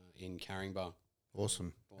in Caringbah.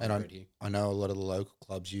 Awesome. And I know a lot of the local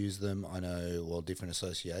clubs use them. I know, different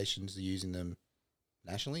associations are using them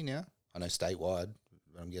nationally now. I know statewide,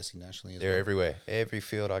 but I'm guessing nationally as well. They're everywhere. Every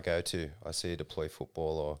field I go to, I see a Deploy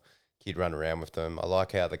football or kid run around with them. I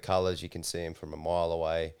like how the colours, you can see them from a mile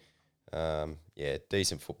away.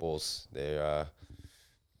 Decent footballs.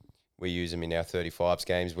 We use them in our 35s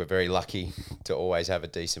games. We're very lucky to always have a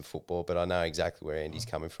decent football, but I know exactly where Andy's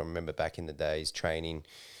coming from. Remember back in the days training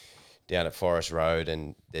down at Forest Road,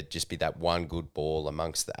 and there'd just be that one good ball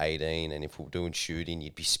amongst the 18, and if we were doing shooting,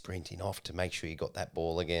 you'd be sprinting off to make sure you got that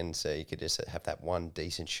ball again, so you could just have that one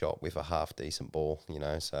decent shot with a half decent ball,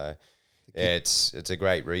 So yeah, it's a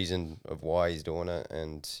great reason of why he's doing it,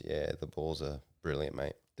 and yeah, the balls are brilliant,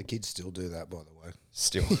 mate. The kids still do that, by the way.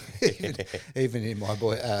 Still, even in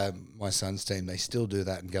my son's team, they still do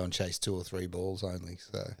that and go and chase 2 or 3 balls only.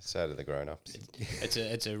 So do the grown-ups.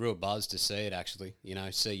 It's a real buzz to see it actually.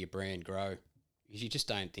 See your brand grow. You just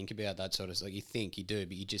don't think about that sort of stuff. You think you do,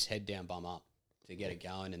 but you just head down, bum up to get it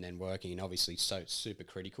going and then working. And obviously, so super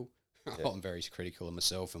critical. Yeah. I'm very critical of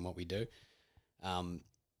myself and what we do.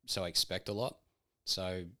 So I expect a lot.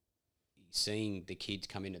 So seeing the kids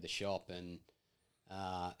come into the shop and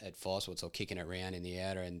at Firesports or kicking it around in the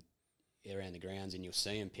outer and around the grounds, and you'll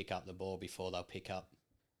see them pick up the ball before they'll pick up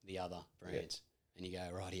the other brands, and you go,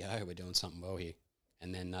 rightio, we're doing something well here,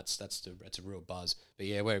 and then that's a real buzz. But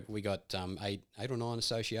yeah, we got 8 or 9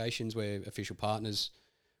 associations. We're official partners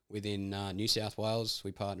within New South Wales.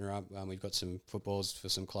 We partner up. We've got some footballs for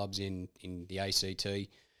some clubs in the ACT,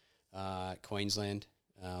 Queensland,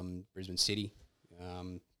 Brisbane City,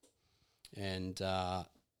 and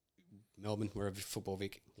Melbourne. We're a Football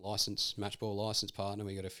Vic matchball license partner.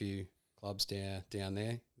 We got a few clubs down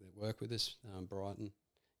there that work with us, Brighton,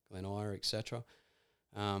 Glen Eira, etc.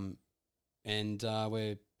 And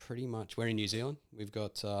we're in New Zealand. We've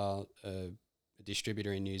got a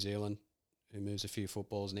distributor in New Zealand who moves a few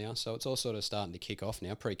footballs now. So it's all sort of starting to kick off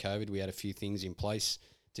now. Pre-COVID, we had a few things in place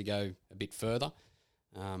to go a bit further,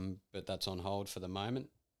 but that's on hold for the moment.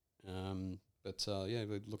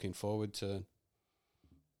 We're looking forward to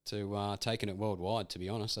taking it worldwide. To be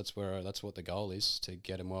honest, that's what the goal is, to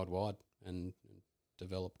get them worldwide and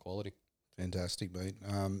develop quality. Fantastic, mate.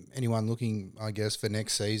 Anyone looking, I guess, for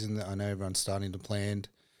next season? I know everyone's starting to plan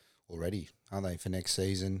already, aren't they, for next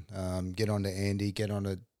season? Get on to Andy, get on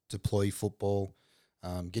to Deploy Football,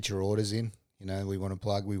 get your orders in. We want to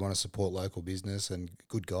plug, we want to support local business and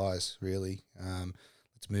good guys, really.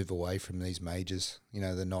 Let's move away from these majors, the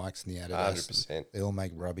Nikes and the Adidas. 100%. They all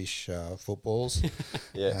make rubbish footballs.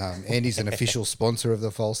 Yeah. Andy's an official sponsor of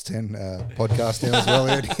the False 10 podcast now as well,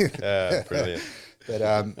 Andy. Brilliant.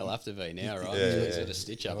 But they'll have to be now, right? Yeah. Sort of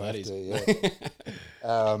stitch up, that is.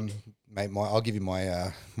 Mate, I'll give you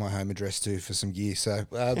my home address too for some gear. So,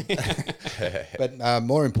 but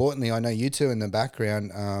more importantly, I know you two in the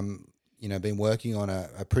background, been working on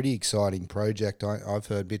a pretty exciting project. I've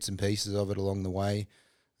heard bits and pieces of it along the way.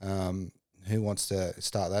 who wants to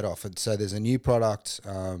start that off? And so there's a new product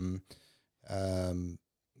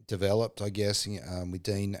developed, I guess, with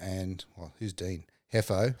Dean and, well, who's Dean?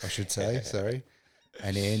 Hefo, I should say, sorry,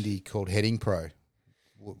 and Andy, called Heading Pro.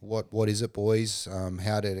 What is it, boys?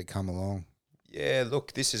 How did it come along? Yeah,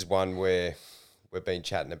 look, this is one where we've been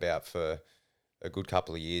chatting about for a good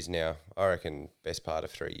couple of years now. I reckon best part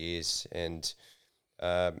of 3 years. And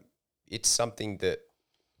it's something that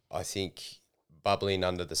I think bubbling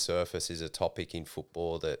under the surface is a topic in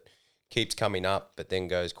football that keeps coming up but then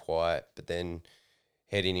goes quiet, but then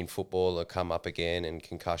heading in football will come up again, and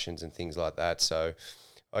concussions and things like that. So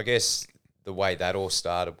I guess the way that all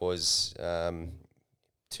started was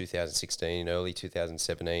 2016, early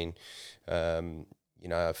 2017.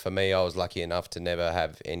 For me, I was lucky enough to never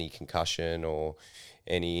have any concussion or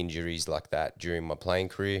any injuries like that during my playing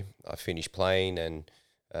career. I finished playing and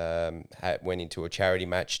went into a charity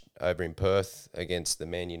match over in Perth against the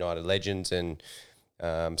Man United Legends and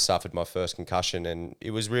suffered my first concussion. And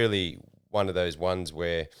it was really one of those ones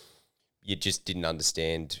where you just didn't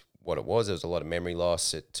understand what it was. There was a lot of memory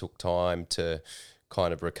loss. It took time to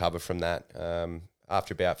kind of recover from that.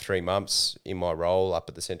 After about 3 months in my role up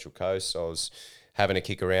at the Central Coast, I was having a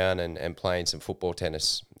kick around and playing some football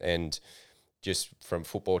tennis. And just from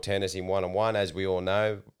football tennis in one-on-one, as we all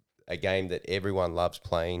know, a game that everyone loves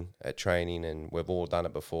playing at training, and we've all done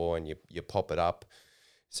it before, and you pop it up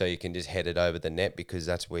so you can just head it over the net because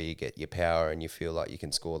that's where you get your power and you feel like you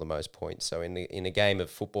can score the most points. So in a game of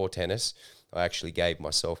football tennis, I actually gave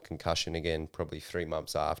myself concussion again probably 3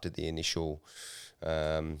 months after the initial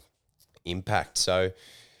impact. So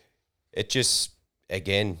it just,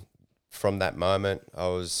 again, from that moment,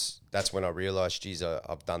 that's when I realised, geez,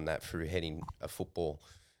 I've done that through heading a football.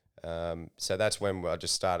 So that's when I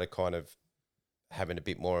just started kind of having a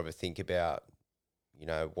bit more of a think about,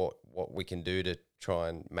 what we can do to try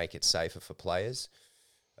and make it safer for players.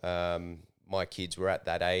 My kids were at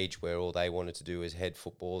that age where all they wanted to do was head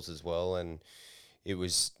footballs as well. And it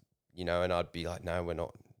was, and I'd be like, no, we're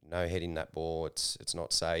not, no heading that ball. It's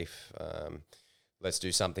not safe. Let's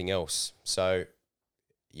do something else. So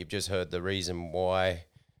you've just heard the reason why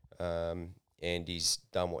Andy's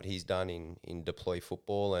done what he's done in deploy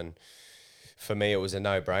football. And for me, it was a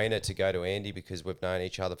no-brainer to go to Andy because we've known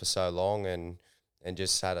each other for so long and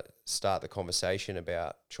just start the conversation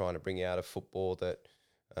about trying to bring out a football that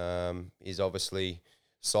is obviously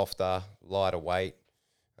softer, lighter weight,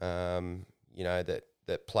 that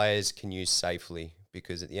players can use safely,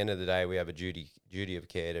 because at the end of the day, we have a duty of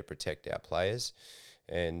care to protect our players.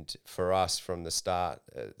 And for us, from the start,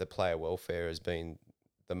 the player welfare has been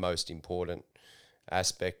the most important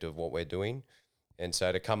aspect of what we're doing. And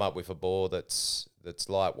so to come up with a ball that's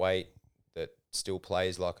lightweight, that still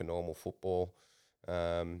plays like a normal football,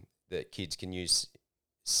 that kids can use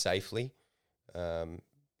safely,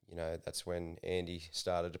 that's when Andy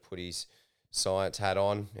started to put his science hat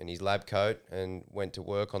on and his lab coat and went to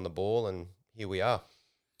work on the ball, and here we are.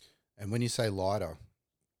 And when you say lighter,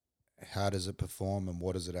 how does it perform and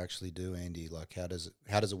what does it actually do, Andy? Like, how does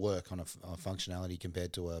it work on a functionality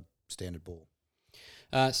compared to a standard ball?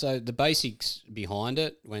 So the basics behind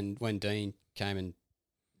it, when Dean came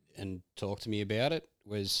and talked to me about it,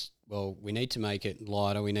 was, well, we need to make it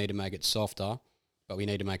lighter, we need to make it softer, but we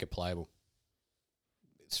need to make it playable.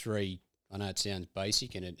 I know it sounds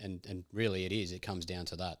basic, and really it is. It comes down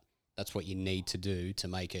to that. That's what you need to do to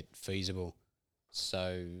make it feasible,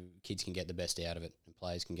 so kids can get the best out of it, and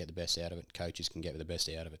players can get the best out of it, coaches can get the best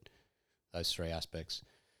out of it. Those three aspects.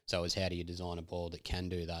 So it's how do you design a ball that can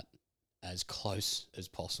do that as close as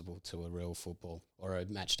possible to a real football or a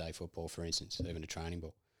match day football, for instance, even a training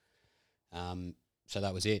ball. So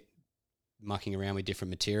that was it. Mucking around with different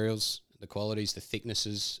materials, the qualities, the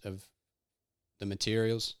thicknesses of the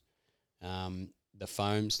materials, the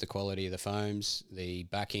foams, the quality of the foams, the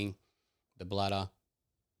backing, the bladder,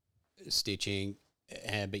 stitching,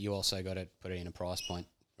 but you also got to put it in a price point,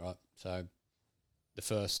 right? So the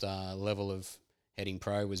first level of Heading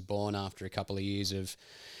Pro was born after a couple of years of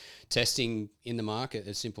testing in the market,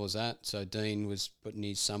 as simple as that. So Dean was putting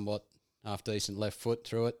his somewhat half-decent left foot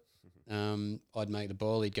through it. I'd make the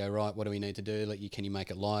ball. He'd go, right, what do we need to do? Can you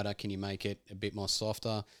make it lighter? Can you make it a bit more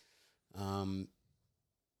softer? And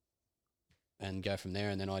go from there,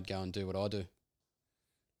 and then I'd go and do what I do.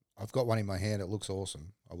 I've got one in my hand. It looks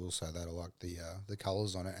awesome. I will say that. I like the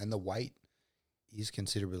colours on it, and the weight is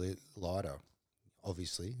considerably lighter,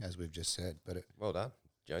 obviously, as we've just said. But well done,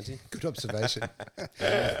 Jonesy. Good observation.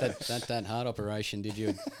 that heart operation did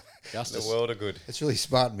you justice. The world of good. It's really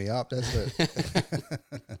smartened me up, doesn't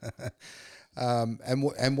it?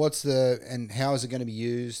 And how is it going to be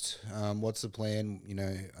used? What's the plan?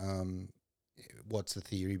 what's the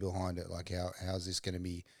theory behind it? Like how's this going to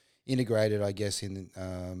be integrated? I guess in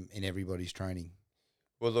everybody's training.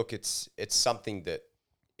 Well, look, it's something that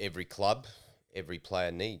every club, every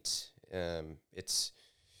player needs. It's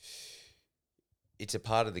a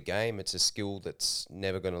part of the game. It's a skill that's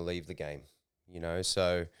never going to leave the game,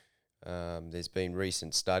 So there's been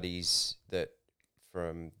recent studies that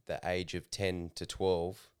from the age of 10 to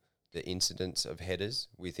 12, the incidence of headers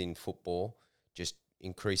within football just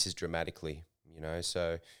increases dramatically,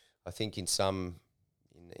 So I think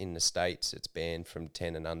in the States, it's banned from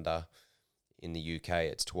 10 and under. In the UK,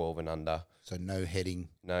 it's 12 and under. So no heading.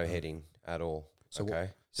 No heading at all. So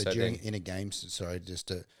okay. So in a game,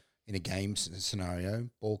 in a game scenario,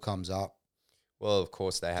 ball comes up. Well, of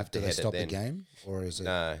course they have to head it. Do they stop the game, or is it?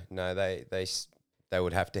 No, they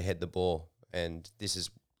would have to head the ball, and this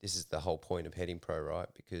is the whole point of Heading Pro, right?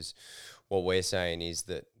 Because what we're saying is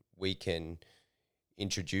that we can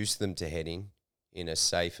introduce them to heading in a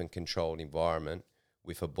safe and controlled environment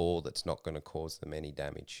with a ball that's not going to cause them any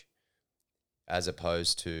damage, as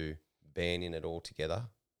opposed to banning it altogether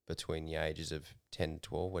between the ages of 10 to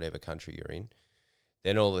 12, whatever country you're in.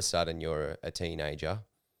 Then all of a sudden you're a teenager.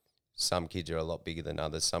 Some kids are a lot bigger than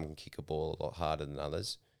others. Some can kick a ball a lot harder than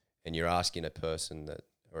others. And you're asking a person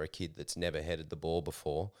or a kid that's never headed the ball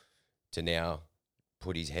before to now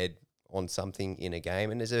put his head on something in a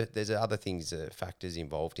game. And there's other things, factors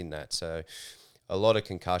involved in that. So a lot of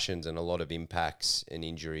concussions and a lot of impacts and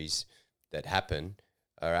injuries that happen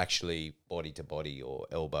are actually body to body or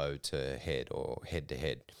elbow to head or head to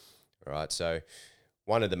head, right? So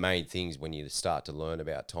one of the main things when you start to learn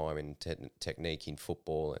about time and technique in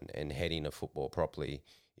football and heading a football properly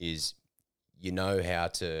is how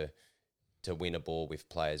to win a ball with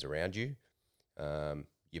players around you.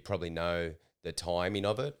 You probably know the timing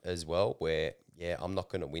of it as well, where, I'm not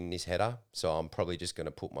going to win this header, so I'm probably just going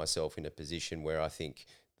to put myself in a position where I think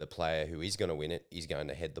the player who is going to win it is going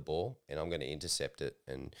to head the ball and I'm going to intercept it.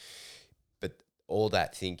 But all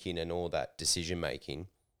that thinking and all that decision making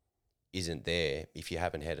isn't there if you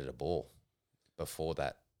haven't headed a ball before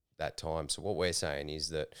that time. So what we're saying is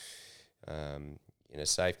that in a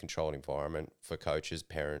safe, controlled environment for coaches,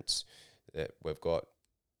 parents, that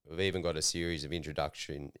we've even got a series of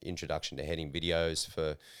introduction to heading videos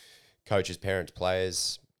for coaches, parents,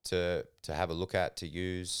 players to have a look at, to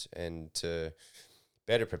use, and to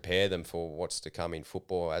better prepare them for what's to come in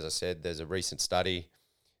football. As I said, there's a recent study.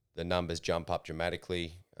 The numbers jump up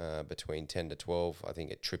dramatically between 10 to 12. I think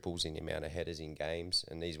it triples in the amount of headers in games.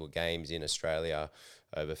 And these were games in Australia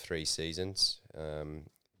over 3 seasons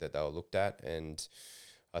that they were looked at. And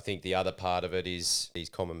I think the other part of it is these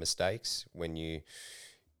common mistakes when you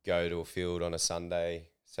go to a field on a Sunday,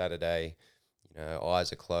 Saturday,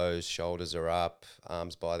 eyes are closed, shoulders are up,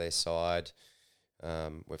 arms by their side.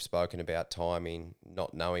 We've spoken about timing,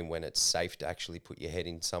 not knowing when it's safe to actually put your head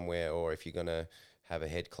in somewhere or if you're going to have a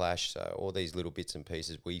head clash. So all these little bits and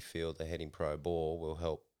pieces, we feel the Heading Pro ball will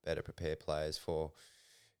help better prepare players for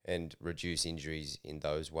and reduce injuries in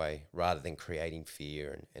those way, rather than creating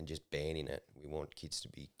fear and just banning it. We want kids to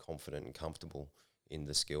be confident and comfortable in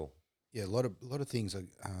the skill. Yeah, a lot of things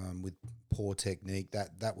with poor technique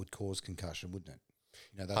that would cause concussion, wouldn't it?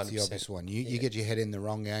 That's 100%. The obvious one. You get your head in the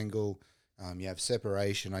wrong angle. You have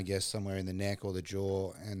separation, I guess, somewhere in the neck or the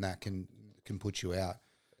jaw, and that can put you out.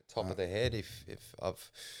 Top of the head. If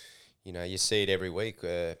I've, you see it every week.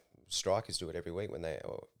 Strikers do it every week when they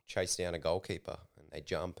chase down a goalkeeper and they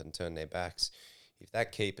jump and turn their backs. If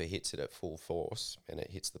that keeper hits it at full force and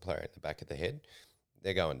it hits the player in the back of the head,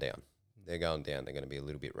 they're going down. They're going down. They're going to be a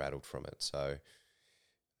little bit rattled from it. So,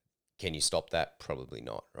 can you stop that? Probably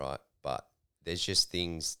not, right? But there's just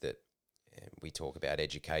things that we talk about,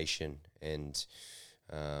 education and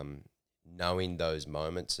knowing those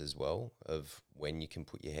moments as well of when you can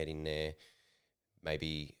put your head in there,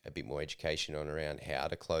 maybe a bit more education on around how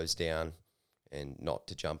to close down and not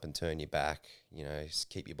to jump and turn your back, just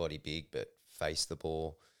keep your body big but face the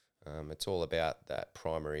ball. It's all about that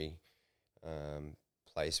primary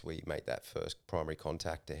place where you make that first primary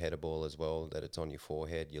contact to head a ball as well, that it's on your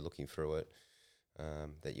forehead, you're looking through it,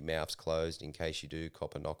 that your mouth's closed in case you do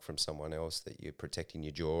cop a knock from someone else, that you're protecting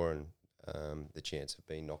your jaw and the chance of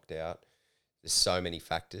being knocked out. There's so many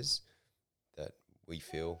factors that we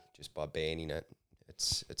feel just by banning it,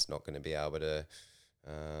 it's not going to be able to,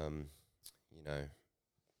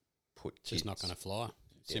 put it's just not going to fly.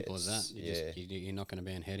 Simple as that. You're not going to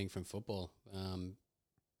ban heading from football.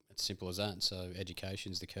 It's simple as that. So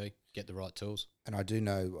education's the key. Get the right tools. And I do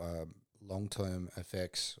know long-term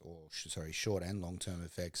effects, short and long-term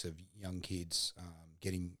effects of young kids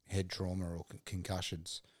getting head trauma or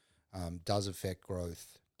concussions does affect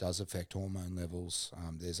growth, does affect hormone levels.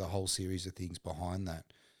 There's a whole series of things behind that.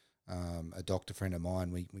 A doctor friend of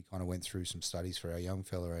mine, we kind of went through some studies for our young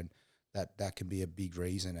fella, and that can be a big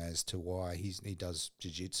reason as to why he does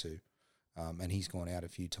jiu-jitsu, and he's gone out a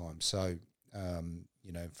few times. So,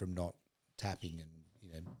 from not tapping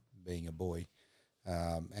and, being a boy,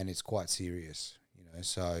 and it's quite serious,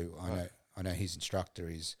 So I know his instructor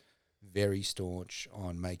is very staunch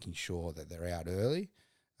on making sure that they're out early,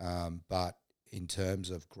 but in terms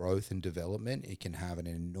of growth and development, it can have an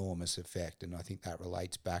enormous effect, and I think that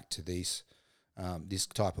relates back to this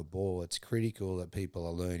type of ball. It's critical that people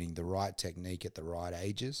are learning the right technique at the right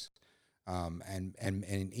ages, and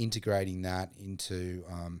integrating that into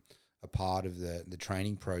a part of the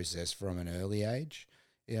training process from an early age.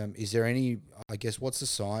 Is there any, I guess, what's the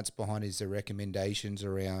science behind it? Is there recommendations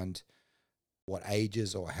around what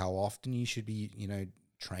ages or how often you should be,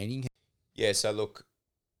 training? Yeah, so look,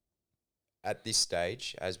 at this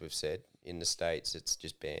stage, as we've said, in the States, it's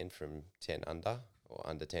just banned from 10 under or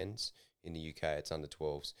under 10s. In the UK, it's under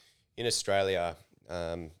 12s. In Australia,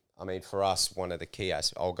 for us, one of the key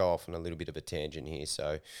aspects, I'll go off on a little bit of a tangent here.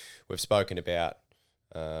 So we've spoken about,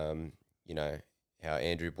 how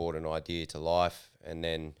Andrew brought an idea to life, and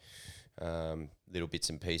then little bits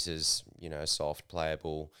and pieces, soft,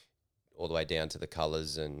 playable, all the way down to the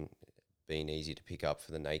colours and being easy to pick up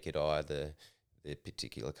for the naked eye, the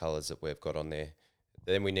particular colours that we've got on there.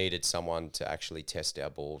 Then we needed someone to actually test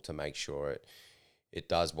our ball to make sure it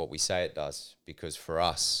does what we say it does, because for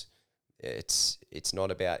us, it's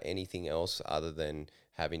not about anything else other than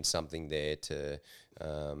having something there to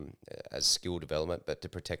as skill development, but to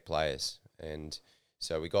protect players. And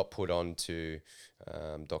so we got put on to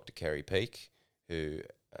Dr. Kerry Peake, who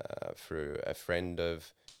through a friend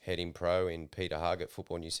of heading pro in Peter Hug at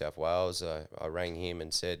Football New South Wales, I rang him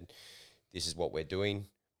and said, this is what we're doing.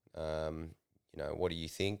 What do you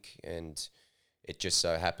think? And it just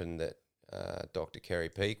so happened that Dr. Kerry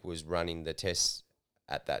Peake was running the tests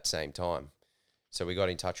at that same time. So we got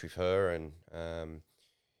in touch with her, and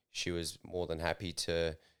she was more than happy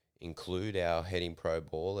to include our heading pro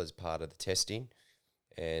ball as part of the testing.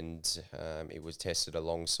 And it was tested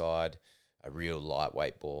alongside a real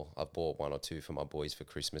lightweight ball. I've bought one or two for my boys for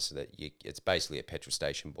Christmas. It's basically a petrol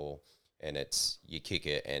station ball, and you kick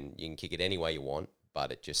it, and you can kick it any way you want,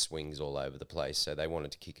 but it just swings all over the place. So they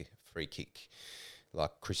wanted to kick a free kick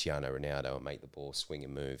like Cristiano Ronaldo and make the ball swing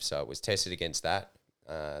and move. So it was tested against that.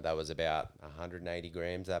 That was about 180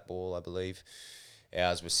 grams, that ball, I believe.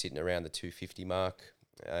 Ours was sitting around the 250 mark.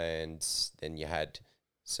 And then you had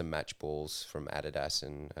some match balls from Adidas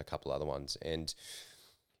and a couple other ones. And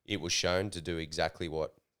it was shown to do exactly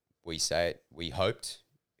what we hoped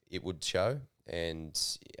it would show, and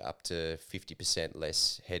up to 50%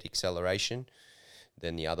 less head acceleration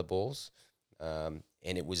than the other balls. And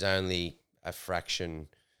it was only a fraction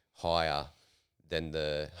higher than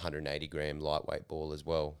the 180 gram lightweight ball as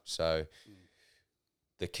well. So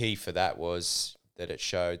the key for that was that it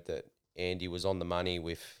showed that Andy was on the money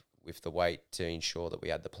with the weight to ensure that we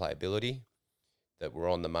had the playability, that we're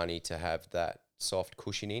on the money to have that soft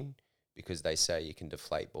cushioning, because they say you can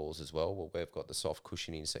deflate balls as well. Well, we've got the soft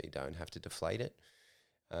cushioning so you don't have to deflate it.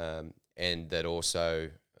 And that also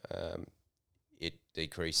it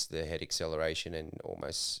decreased the head acceleration and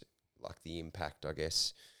almost like the impact, I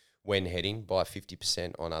guess, when heading by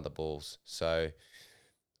 50% on other balls. So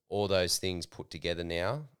all those things put together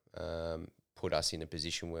now put us in a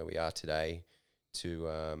position where we are today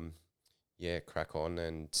to, crack on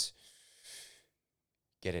and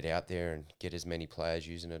get it out there and get as many players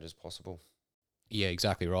using it as possible. Yeah,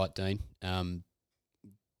 exactly right, Dean.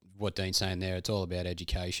 What Dean's saying there, it's all about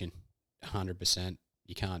education, 100%.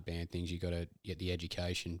 You can't ban things. You've got to get the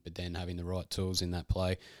education, but then having the right tools in that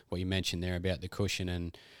play. What you mentioned there about the cushion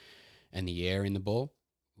and the air in the ball,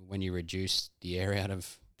 when you reduce the air out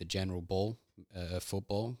of the general ball,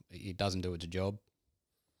 football, it doesn't do its job,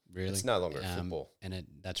 really. It's no longer a football.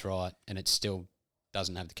 That's right. And it still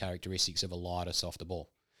doesn't have the characteristics of a lighter, softer ball.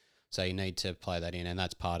 So you need to play that in, and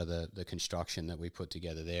that's part of the construction that we put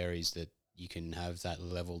together there, is that you can have that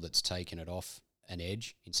level that's taken it off an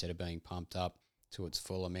edge instead of being pumped up to its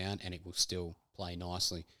full amount, and it will still play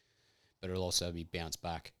nicely, but it'll also be bounced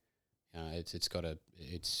back. It's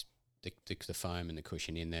the foam and the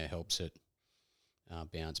cushion in there helps it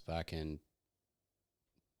bounce back and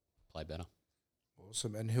play better.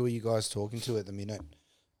 Awesome. And who are you guys talking to at the minute?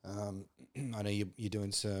 I know you're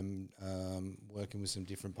doing some working with some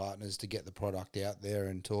different partners to get the product out there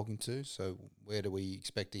and talking to. So where do we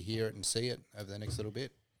expect to hear it and see it over the next little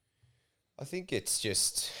bit? I think it's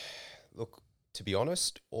just, look, to be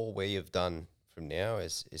honest, all we have done from now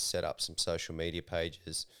is set up some social media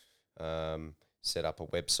pages, set up a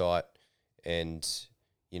website, and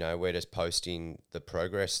we're just posting the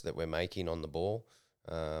progress that we're making on the ball.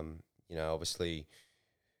 Obviously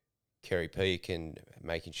Kerry Peak and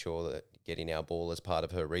making sure that getting our ball as part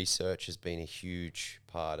of her research has been a huge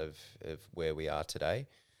part of where we are today.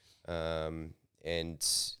 And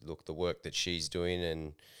look, the work that she's doing,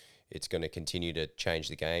 and it's going to continue to change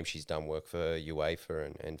the game. She's done work for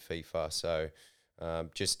UEFA and FIFA. So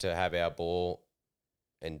just to have our ball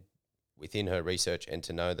and within her research and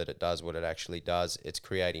to know that it does what it actually does, it's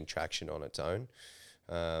creating traction on its own.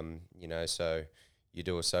 So you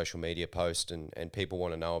do a social media post and people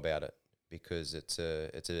want to know about it because it's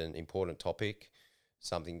an important topic,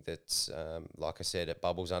 something that's, like I said, it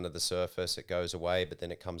bubbles under the surface, it goes away, but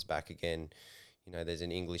then it comes back again. There's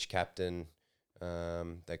an English captain,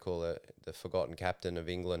 they call it the forgotten captain of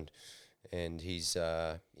England, and he's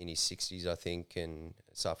in his 60s, I think, and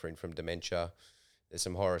suffering from dementia. There's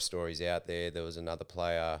some horror stories out there. There was another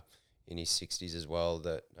player in his 60s as well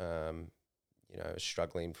that, was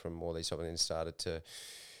struggling from all these sort of things, started to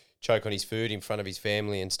choke on his food in front of his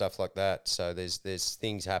family and stuff like that. So there's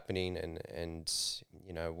things happening, and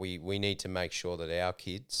we need to make sure that our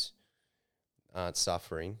kids aren't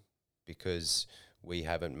suffering because we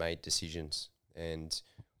haven't made decisions. And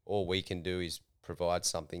all we can do is provide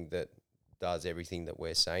something that does everything that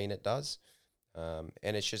we're saying it does. And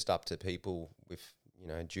it's just up to people with,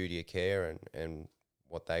 duty of care and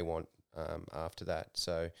what they want after that.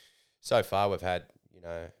 So far we've had,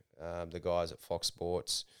 the guys at Fox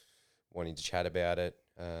Sports wanting to chat about it,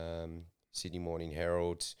 Sydney Morning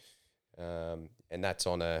Herald, and that's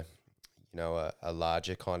on a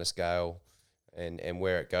larger kind of scale. And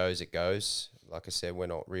where it goes, it goes. Like I said, we're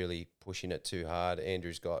not really pushing it too hard.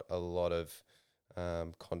 Andrew's got a lot of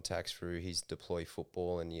contacts through his Deploy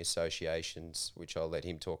Football and the associations, which I'll let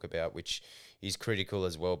him talk about, which is critical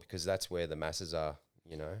as well because that's where the masses are,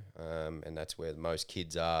 and that's where most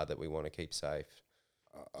kids are that we want to keep safe.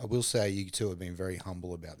 I will say you two have been very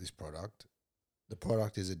humble about this product. The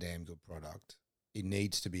product is a damn good product. It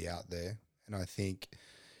needs to be out there. And I think,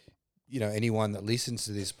 anyone that listens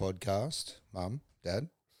to this podcast, Mum, Dad,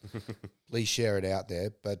 please share it out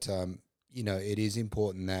there. But, it is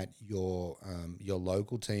important that your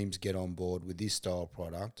local teams get on board with this style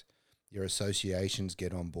product. Your associations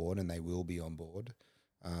get on board, and they will be on board,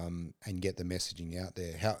 and get the messaging out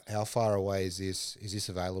there. How far away is this? Is this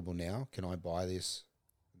available now? Can I buy this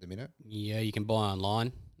at the minute? Yeah, you can buy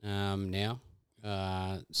online now.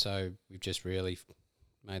 So we've just really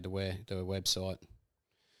made the website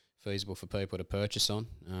feasible for people to purchase on.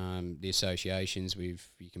 The associations, you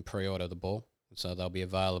can pre-order the ball, so they'll be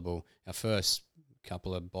available. Our first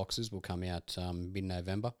couple of boxes will come out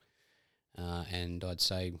mid-November, and I'd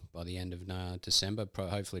say by the end of December,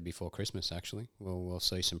 hopefully before Christmas, actually, we'll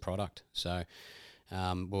see some product. So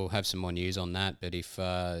we'll have some more news on that. But if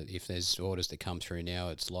there's orders that come through now,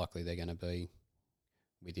 it's likely they're going to be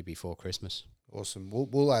with you before Christmas. Awesome.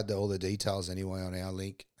 We'll add all the details anyway on our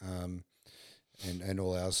link. And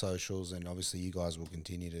all our socials, and obviously you guys will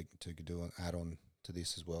continue to do an add-on to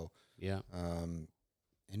this as well. Yeah.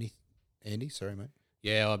 Andy, sorry, mate.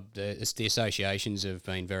 Yeah, the associations have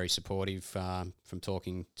been very supportive from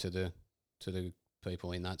talking to the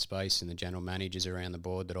people in that space and the general managers around the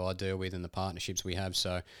board that I deal with and the partnerships we have.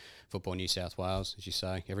 So Football New South Wales, as you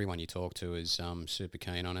say, everyone you talk to is super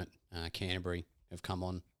keen on it. Canterbury have come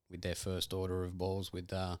on with their first order of balls with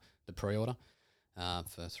the pre-order.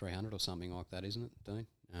 For 300 or something like that, isn't it, Dean?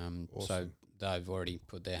 Awesome. So they've already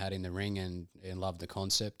put their hat in the ring and love the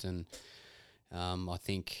concept, and I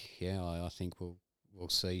think we'll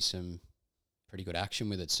see some pretty good action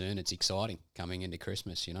with it soon. It's exciting coming into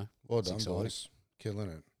Christmas, Well it's done, exciting. boys. Killing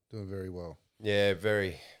it. Doing very well. Yeah,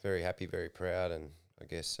 very, very happy, very proud, and I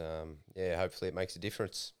guess, hopefully it makes a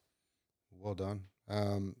difference. Well done.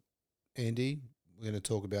 Andy, we're going to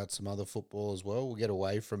talk about some other football as well. We'll get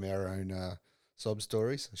away from our own sob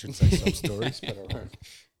stories. I shouldn't say sob stories, but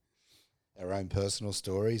our own personal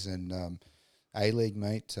stories. And A-League,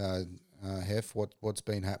 mate, Hef, what's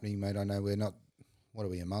been happening, mate? I know we're not,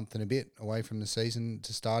 a month and a bit away from the season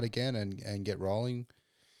to start again and get rolling.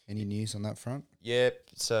 Any news on that front? Yep.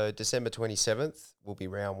 So December 27th will be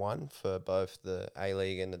round one for both the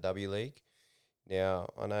A-League and the W-League. Now,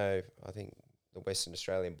 I think the Western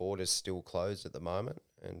Australian border's still closed at the moment,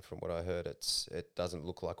 and from what I heard, it doesn't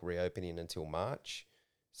look like reopening until March.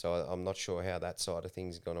 So I'm not sure how that side of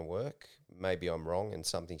things is going to work. Maybe I'm wrong and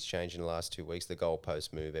something's changed in the last 2 weeks. The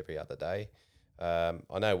goalposts move every other day.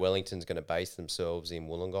 I know Wellington's going to base themselves in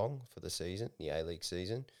Wollongong for the season, the A-League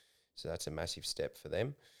season. So that's a massive step for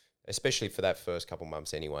them. especially for that first couple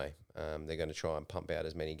months anyway. They're going to try and pump out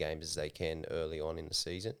as many games as they can early on in the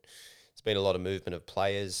season. It's been a lot of movement of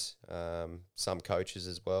players, some coaches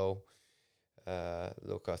as well.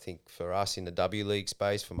 Look, I think for us in the W League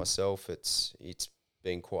space, for myself, it's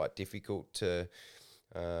been quite difficult to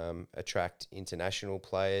attract international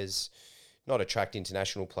players. Not attract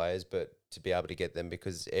international players, but to be able to get them,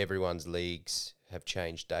 because everyone's leagues have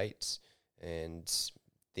changed dates and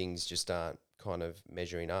things just aren't kind of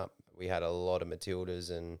measuring up. We had a lot of Matildas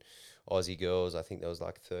and Aussie girls. I think there was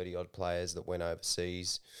like 30 odd players that went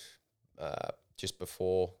overseas just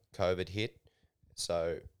before COVID hit.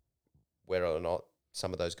 So whether or not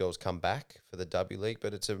some of those girls come back for the W League,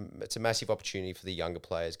 but it's a massive opportunity for the younger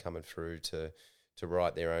players coming through to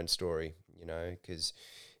write their own story, because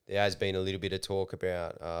there has been a little bit of talk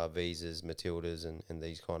about visas, Matildas and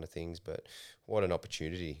these kind of things, but what an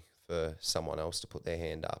opportunity for someone else to put their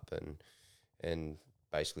hand up and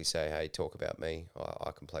basically say, hey, talk about me.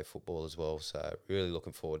 I can play football as well. So really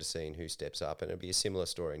looking forward to seeing who steps up. And it'll be a similar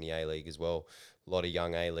story in the A-League as well. A lot of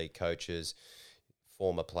young A-League coaches,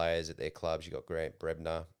 former players at their clubs. You got Grant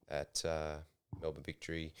Brebner at Melbourne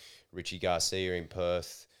Victory, Richie Garcia in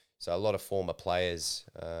Perth. So a lot of former players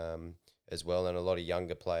as well, and a lot of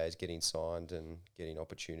younger players getting signed and getting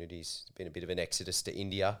opportunities. It's been a bit of an exodus to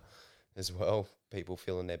India as well. People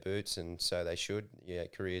filling their boots, and so they should. Yeah,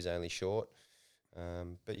 career's only short.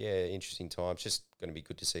 But yeah, interesting times. Just going to be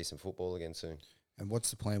good to see some football again soon. And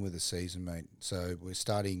what's the plan with the season, mate? So we're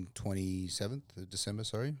starting 27th of December,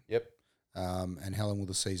 sorry. Yep. And how long will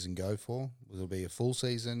the season go for? Will it be a full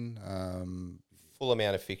season? Full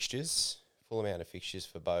amount of fixtures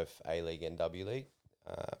for both A-League and W League.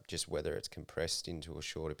 Just whether it's compressed into a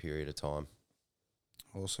shorter period of time.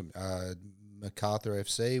 Awesome. MacArthur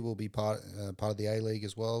FC will be part of the A-League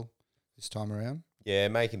as well this time around. Yeah,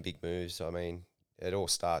 making big moves. I mean, it all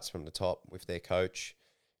starts from the top with their coach.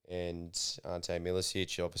 And Ante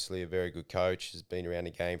Milicic, obviously a very good coach, has been around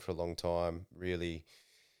the game for a long time. Really,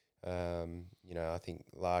 I think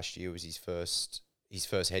last year was his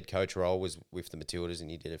first head coach role was with the Matildas,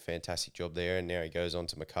 and he did a fantastic job there. And now he goes on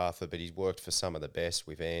to MacArthur, but he's worked for some of the best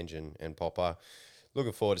with Ange and Popper.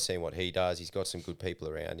 Looking forward to seeing what he does. He's got some good people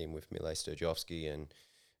around him with Mile Sturjovski and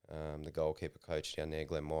the goalkeeper coach down there,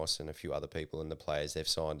 Glenn Moss, and a few other people and the players they've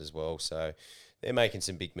signed as well. So they're making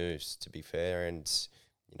some big moves, to be fair. And,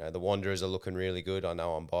 the Wanderers are looking really good. I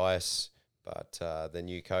know I'm biased, but the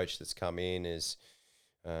new coach that's come in is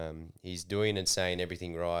he's doing and saying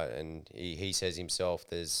everything right. And he says himself,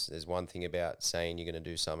 there's one thing about saying you're going to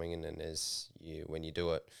do something, and then there's when you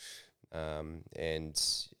do it.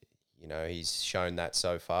 He's shown that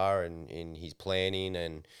so far in his planning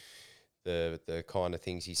and the kind of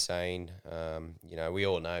things he's saying. We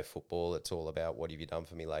all know football, it's all about what have you done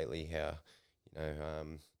for me lately, how,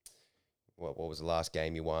 what was the last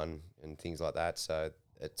game you won and things like that. So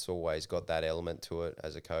it's always got that element to it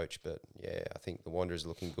as a coach. But, yeah, I think the Wanderers are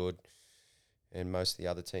looking good, and most of the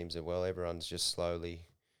other teams as well. Everyone's just slowly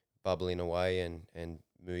bubbling away and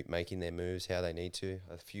making their moves how they need to.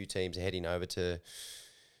 A few teams are heading over to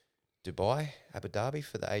Dubai, Abu Dhabi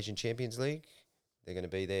for the Asian Champions League. They're going to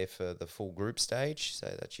be there for the full group stage. So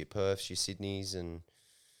that's your Perths, your Sydneys, and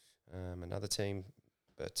another team.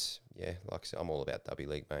 But, yeah, like I said, I'm all about W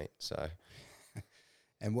League, mate. So,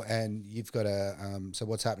 and you've got so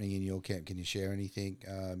what's happening in your camp? Can you share anything?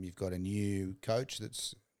 You've got a new coach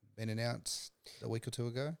that's been announced a week or two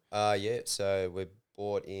ago. Yeah. So we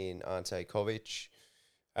brought in Ante Kovic,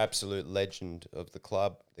 absolute legend of the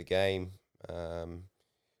club, the game.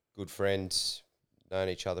 Good friends, known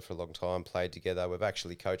each other for a long time, played together. We've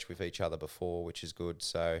actually coached with each other before, which is good.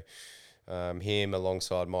 So him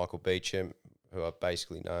alongside Michael Beecham, who I've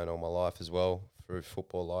basically known all my life as well, through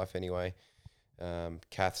football life anyway.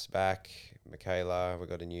 Kath's back, Michaela, we've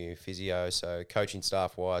got a new physio. So coaching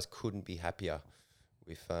staff-wise, couldn't be happier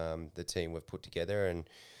with the team we've put together. And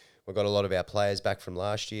we've got a lot of our players back from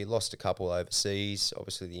last year, lost a couple overseas.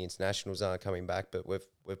 Obviously, the internationals aren't coming back, but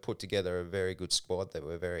we've put together a very good squad that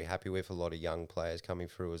we're very happy with, a lot of young players coming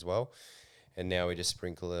through as well. And now we just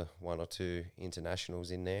sprinkle one or two internationals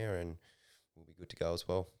in there, and we'll be good to go as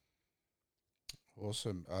well.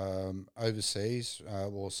 Awesome. Overseas,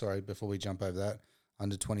 before we jump over that,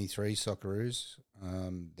 under 23 Socceroos,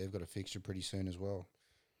 they've got a fixture pretty soon as well.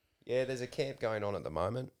 Yeah, there's a camp going on at the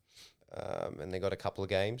moment, and they've got a couple of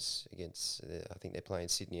games against, I think they're playing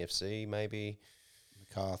Sydney FC maybe.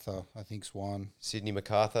 MacArthur, I think's one. Sydney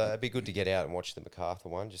MacArthur. It'd be good to get out and watch the MacArthur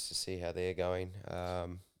one just to see how they're going.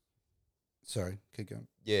 Sorry, keep going.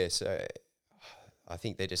 Yeah, so I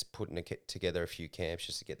think they're just putting together a few camps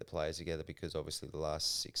just to get the players together, because obviously the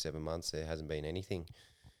last 6-7 months there hasn't been anything.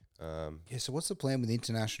 Yeah, so what's the plan with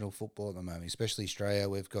international football at the moment, especially Australia?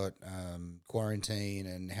 We've got quarantine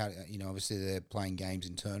and how, obviously they're playing games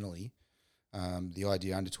internally. The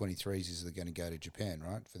idea under 23s is they're going to go to Japan,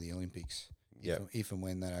 right, for the Olympics, if and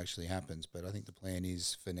when that actually happens. But I think the plan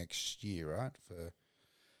is for next year, right?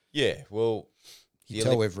 Yeah, well, You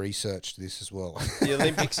tell we've researched this as well. the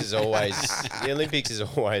Olympics is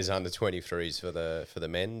always under 23s for the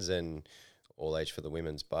men's and all age for the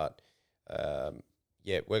women's. But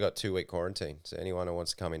we've got 2-week quarantine. So anyone who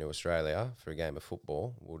wants to come into Australia for a game of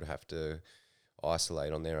football would have to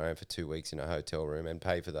isolate on their own for 2 weeks in a hotel room and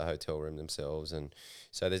pay for the hotel room themselves. And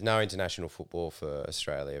so there's no international football for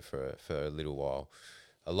Australia for a little while.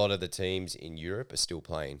 A lot of the teams in Europe are still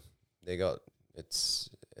playing. It's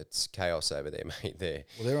chaos over there, mate.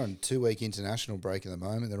 Well, they're on 2-week international break at the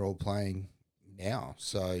moment. They're all playing now.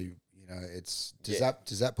 So,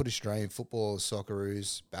 does that put Australian football,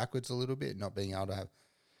 Socceroos backwards a little bit, not being able to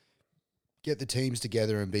get the teams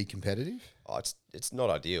together and be competitive? Oh, it's not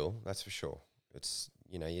ideal, that's for sure. It's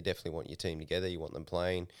you definitely want your team together. You want them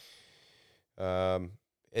playing.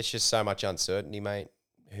 It's just so much uncertainty, mate.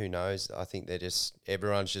 Who knows? I think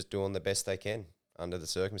everyone's just doing the best they can under the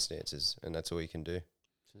circumstances, and that's all you can do.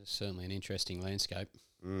 So it's certainly an interesting landscape.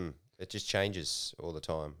 It just changes all the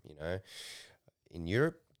time. In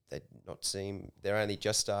Europe, they're only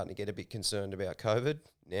just starting to get a bit concerned about COVID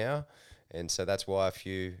now, and so that's why a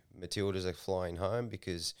few Matildas are flying home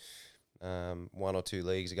because 1 or 2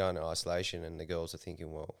 leagues are going to isolation, and the girls are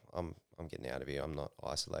thinking, well, I'm getting out of here. I'm not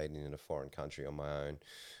isolating in a foreign country on my own.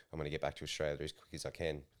 I'm going to get back to Australia as quick as I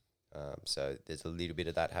can. So there's a little bit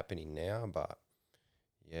of that happening now, but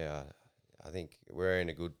yeah, I think we're in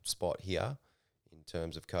a good spot here in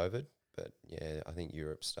terms of COVID. But yeah, I think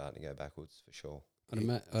Europe's starting to go backwards for sure.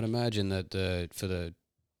 I'd imagine that for the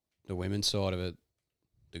women's side of it,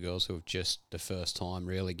 the girls who have just the first time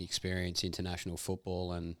really experienced international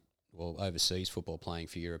football and overseas football playing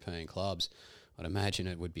for European clubs, I'd imagine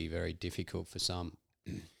it would be very difficult for some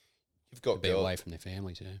you've got to be away from their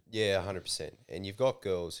families. Yeah, 100%. And you've got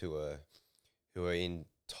girls who are in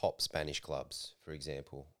top Spanish clubs, for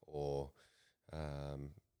example, or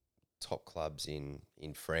top clubs in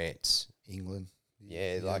France, England.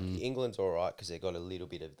 Yeah, England's all right because they've got a little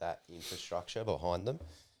bit of that infrastructure behind them.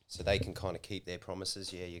 So they can kind of keep their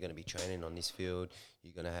promises. Yeah, you're going to be training on this field.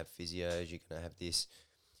 You're going to have physios. You're going to have this.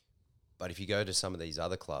 But if you go to some of these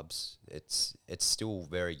other clubs, it's still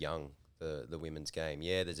very young, the women's game.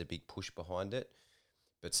 Yeah, there's a big push behind it.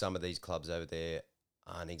 But some of these clubs over there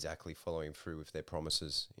aren't exactly following through with their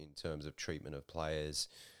promises in terms of treatment of players,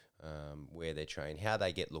 where they're trained, how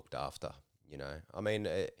they get looked after. I mean,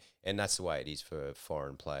 and that's the way it is for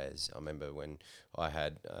foreign players. I remember when I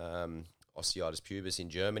had osteitis pubis in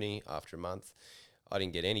Germany after a month, I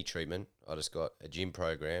didn't get any treatment. I just got a gym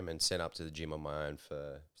program and sent up to the gym on my own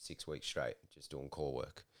for 6 weeks straight, just doing core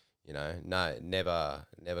work. No,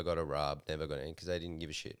 never got a rub, never got any, because they didn't give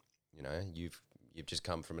a shit. You've just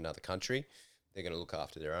come from another country. They're going to look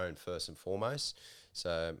after their own first and foremost.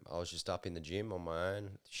 So I was just up in the gym on my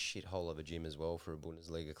own, shithole of a gym as well for a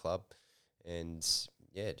Bundesliga club. And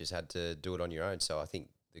yeah, just had to do it on your own. So I think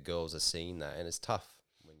the girls are seeing that, and it's tough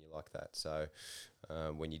when you're like that. So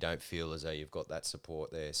when you don't feel as though you've got that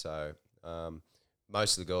support there. So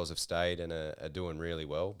most of the girls have stayed and are doing really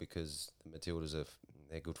well because the Matildas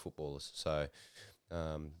they're good footballers. So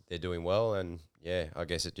they're doing well, and yeah, I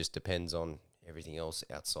guess it just depends on everything else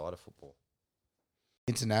outside of football.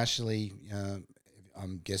 Internationally,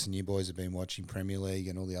 I'm guessing you boys have been watching Premier League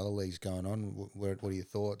and all the other leagues going on. What are your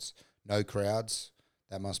thoughts? No crowds.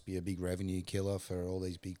 That must be a big revenue killer for all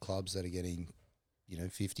these big clubs that are getting,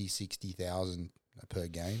 50, 60,000 per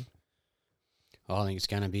game. I think it's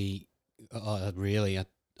going to be I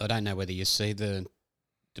don't know whether you see the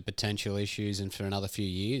potential issues and for another few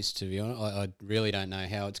years, to be honest. I really don't know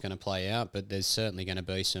how it's going to play out, but there's certainly going to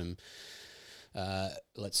be some,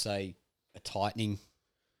 let's say, a tightening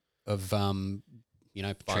of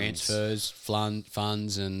transfers,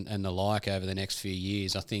 funds and the like over the next few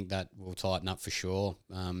years. I think that will tighten up for sure.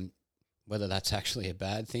 Whether that's actually a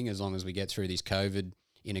bad thing, as long as we get through this COVID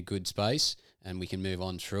in a good space and we can move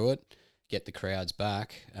on through it, get the crowds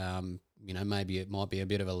back, maybe it might be a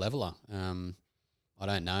bit of a leveler. I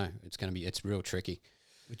don't know. It's real tricky.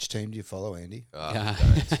 Which team do you follow, Andy?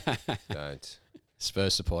 Don't.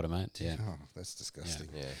 Spurs supporter, mate. Yeah. Oh, that's disgusting.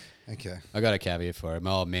 Yeah. Okay. I got a caveat for it.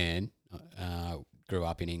 My old man grew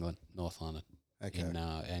up in England, North London. Okay.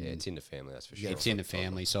 And it's in the family, that's for sure. It's in the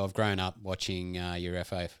family. So I've grown up watching your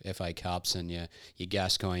FA Cups and your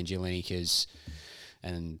Gascoigne, your Lineker's,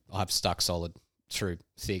 and I've stuck solid through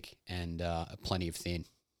thick and plenty of thin.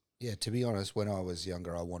 Yeah, to be honest, when I was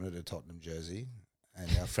younger, I wanted a Tottenham jersey, and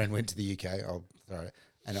our friend went to the UK. I'll throw it,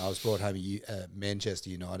 and I was brought home a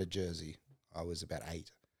Manchester United jersey. I was about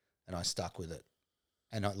 8, and I stuck with it.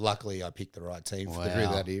 And luckily, I picked the right team through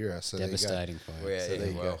that era. So devastating for you. Yeah, So there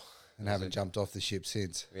you go. well, And haven't jumped off the ship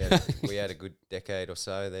since. we had a good decade or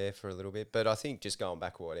so there for a little bit. But I think just going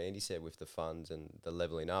back to what Andy said with the funds and the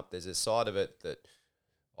levelling up, there's a side of it that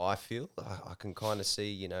I feel I can kind of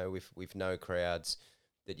see, you know, with no crowds,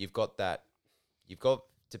 that you've got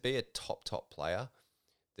to be a top player,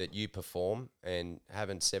 that you perform, and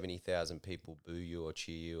having 70,000 people boo you or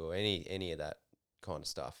cheer you or any of that kind of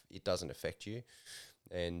stuff, it doesn't affect you.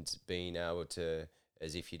 And being able to,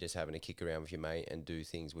 as if you're just having a kick around with your mate and do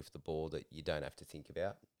things with the ball that you don't have to think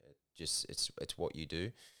about. It's what you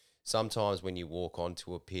do. Sometimes when you walk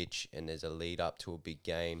onto a pitch and there's a lead up to a big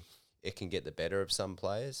game, it can get the better of some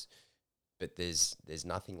players, but there's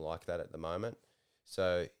nothing like that at the moment.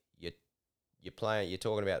 So you're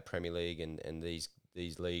talking about Premier League and these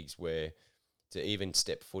leagues where to even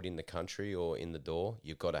step foot in the country or in the door,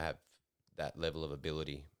 you've got to have that level of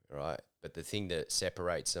ability, right? But the thing that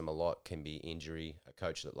separates them a lot can be injury, a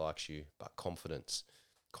coach that likes you, but confidence.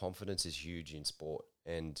 Confidence is huge in sport.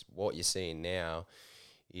 And what you're seeing now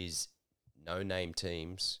is no-name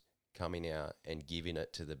teams coming out and giving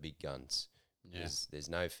it to the big guns. Yeah. There's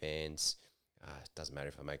no fans. It doesn't matter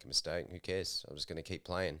if I make a mistake. Who cares? I'm just going to keep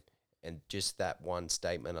playing. And just that one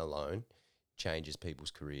statement alone changes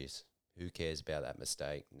people's careers. Who cares about that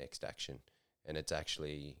mistake? Next action. And it's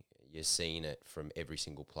actually, you're seeing it from every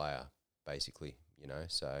single player, basically, you know.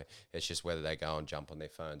 So it's just whether they go and jump on their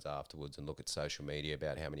phones afterwards and look at social media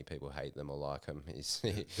about how many people hate them or like them.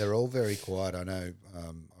 They're all very quiet. I know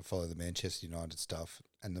I follow the Manchester United stuff,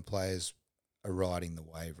 and the players are riding the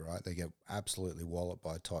wave, right? They get absolutely walloped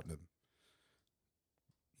by Tottenham.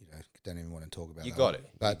 You know, don't even want to talk about You that. got it.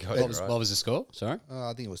 But What was the score? Sorry?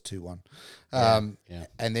 I think it was 2-1. Yeah.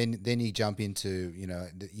 And then you jump into, you know,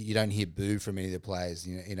 you don't hear boo from any of the players.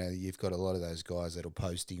 You know, you've got a lot of those guys that are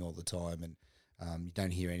posting all the time, and you don't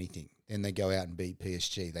hear anything. Then they go out and beat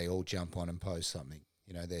PSG. They all jump on and post something.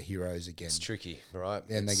 You know, they're heroes again. It's tricky, right?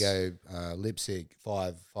 Then they go Leipzig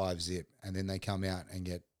 5-0, and then they come out and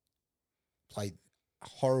play a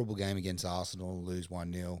horrible game against Arsenal, lose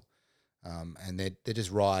 1-0. And they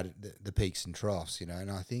just ride the peaks and troughs, you know.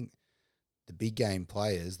 And I think the big game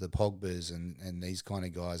players, the Pogbas and these kind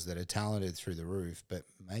of guys that are talented through the roof, but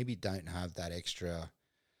maybe don't have that extra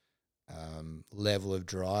level of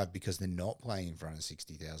drive because they're not playing in front of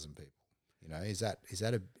 60,000 people. You know, is that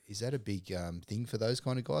a big thing for those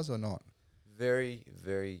kind of guys or not? Very,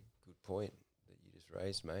 very good point that you just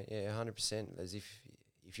raised, mate. Yeah, 100%. As if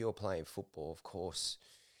you're playing football, of course.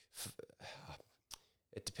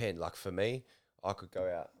 It depends. Like for me, I could go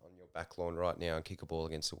out on your back lawn right now and kick a ball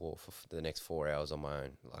against the wall for the next 4 hours on my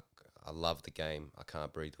own. Like I love the game. I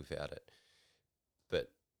can't breathe without it.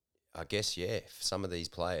 But I guess, yeah, for some of these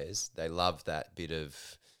players, they love that bit of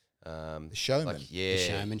The showman. like, yeah, The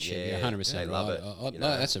showmanship. Yeah, 100% they right. love it. No, you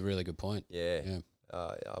know? that's a really good point. Yeah. Yeah.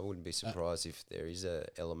 I wouldn't be surprised if there is an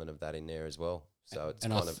element of that in there as well. So it's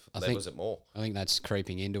And kind of levels it more. I think that's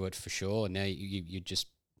creeping into it for sure. Now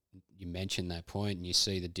you mentioned that point and you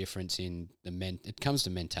see the difference in it comes to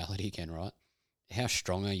mentality again, right? How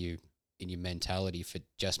strong are you in your mentality if it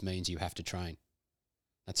just means you have to train?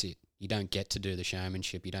 That's it. You don't get to do the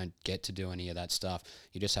showmanship. You don't get to do any of that stuff.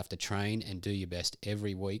 You just have to train and do your best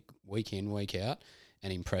every week, week in, week out,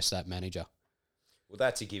 and impress that manager. Well,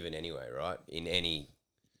 that's a given anyway, right? In any,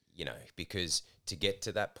 you know, because to get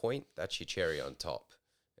to that point, that's your cherry on top.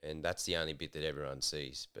 And that's the only bit that everyone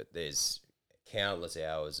sees. But there's countless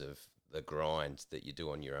hours of the grind that you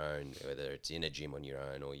do on your own, whether it's in a gym on your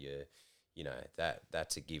own or you know,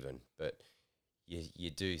 that's a given. But you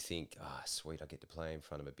do think, sweet, I get to play in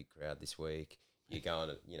front of a big crowd this week. You're going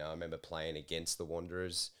to, you know, I remember playing against the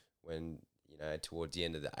Wanderers when, you know, towards the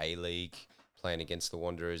end of the A-League, playing against the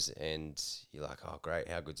Wanderers, and you're like, oh, great,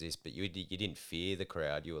 how good's this? But you didn't fear the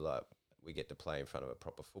crowd. You were like, we get to play in front of a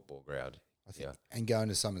proper football crowd. I think, and going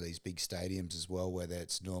to some of these big stadiums as well, where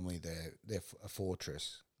it's normally they're a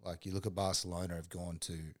fortress. Like you look at Barcelona, have gone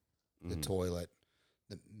to the toilet.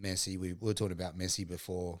 The Messi, we were talking about Messi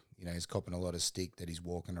before. You know, he's copping a lot of stick that he's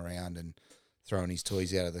walking around and throwing his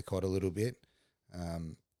toys out of the cot a little bit.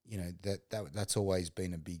 You know, that's always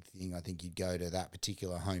been a big thing. I think you'd go to that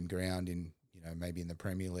particular home ground in, you know, maybe in the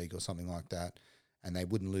Premier League or something like that, and they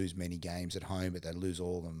wouldn't lose many games at home, but they'd lose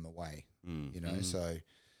all of them away. You know, so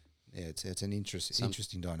yeah, it's an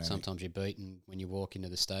interesting dynamic. Sometimes you're beaten when you walk into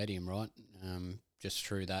the stadium, right? Just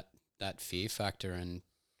through that fear factor, and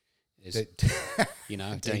You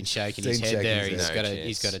know, Dean's shaking his Dean's head there. shaking his head.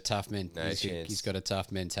 He's got a tough he's got a tough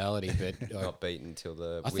mentality. But Not beaten until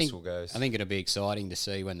the I whistle goes. I think it'll be exciting to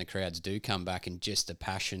see when the crowds do come back and just the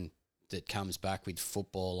passion that comes back with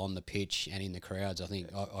football on the pitch and in the crowds. I think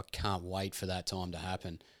I can't wait for that time to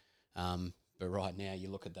happen. But right now, you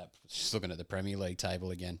look at that. Just looking at the Premier League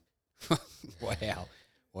table again. Wow.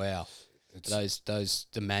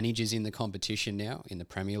 The managers in the competition now in the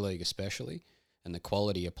Premier League especially, and the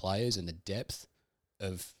quality of players and the depth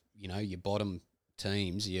of your bottom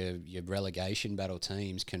teams, your relegation battle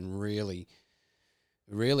teams can really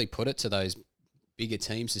put it to those bigger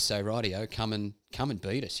teams to say, rightio, come and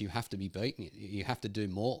beat us. You have to be beaten. You have to do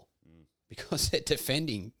more because they're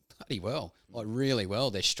defending bloody well, like really well.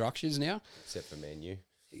 Their structures now, Except for Man U.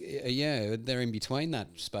 yeah, they're in between that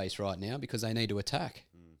space right now because they need to attack.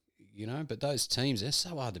 But those teams, they're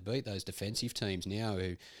so hard to beat, those defensive teams now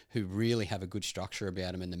who really have a good structure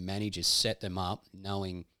about them, and the managers set them up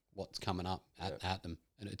knowing what's coming up at them.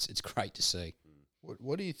 And it's great to see.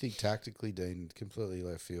 What do you think tactically, Dean? Completely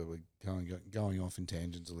left field. We're going off in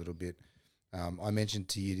tangents a little bit. I mentioned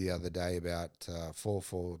to you the other day about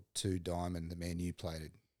 4-4-2 diamond, the Man U played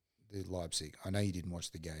at the Leipzig. I know you didn't watch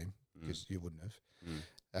the game because you wouldn't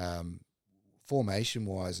have.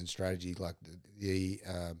 Formation-wise and strategy, like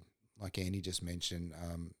like Andy just mentioned,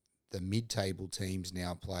 the mid-table teams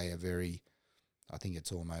now play a very, I think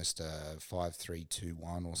it's almost a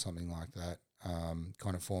 5-3-2-1 or something like that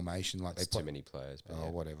kind of formation. Like That's too many players. But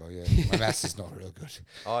whatever. Yeah, my maths is not real good.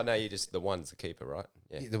 Oh no, the one's the keeper, right?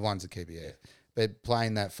 Yeah, The ones that keep it. Yeah. But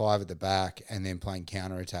playing that five at the back and then playing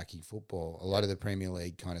counter-attacking football, a lot of the Premier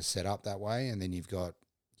League kind of set up that way, and then you've got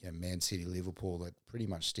Man City, Liverpool that pretty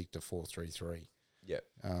much stick to 4-3-3. Yeah.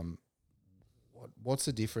 What's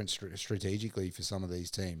the difference strategically for some of these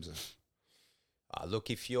teams? Look,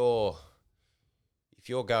 if you're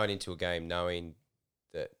going into a game knowing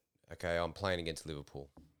that, okay, I'm playing against Liverpool,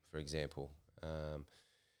 for example,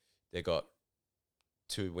 they've got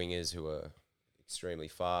two wingers who are extremely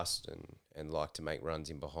fast and like to make runs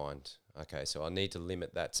in behind. Okay, so I need to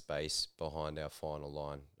limit that space behind our final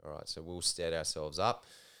line. All right, so we'll set ourselves up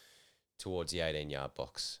towards the 18-yard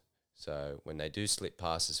box. So when they do slip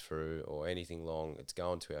passes through or anything long, it's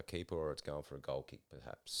going to our keeper or it's going for a goal kick,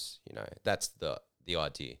 perhaps. That's the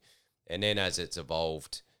idea. And then as it's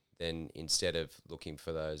evolved, then instead of looking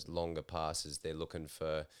for those longer passes, they're looking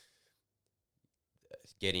for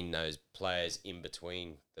getting those players in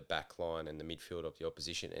between the back line and the midfield of the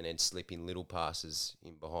opposition and then slipping little passes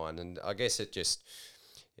in behind. And I guess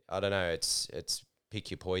I don't know, it's pick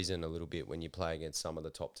your poison a little bit when you play against some of the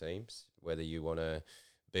top teams, whether you want to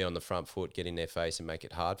be on the front foot, get in their face and make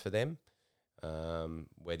it hard for them,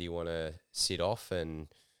 whether you want to sit off and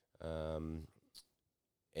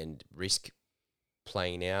risk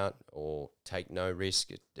playing out or take no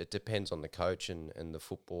risk. It depends on the coach and the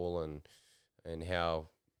football and how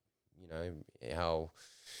how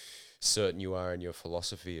certain you are in your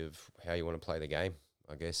philosophy of how you want to play the game.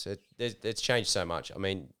 I guess it's changed so much. I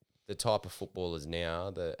mean, the type of footballers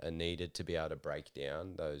now that are needed to be able to break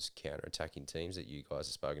down those counter-attacking teams that you guys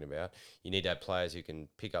have spoken about. You need to have players who can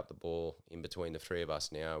pick up the ball in between the three of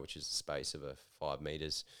us now, which is the space of 5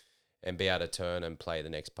 meters, and be able to turn and play the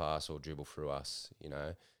next pass or dribble through us,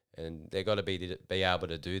 And they've got to be able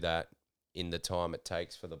to do that in the time it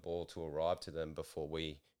takes for the ball to arrive to them before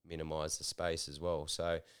we minimise the space as well.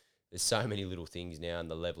 So there's so many little things now, and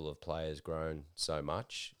the level of players grown so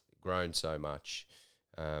much.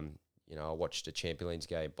 I watched a Champions League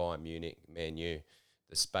game, Bayern Munich, Man U.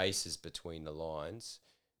 The spaces between the lines,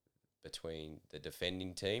 between the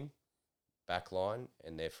defending team, back line,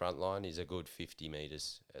 and their front line is a good 50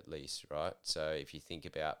 metres at least, right? So if you think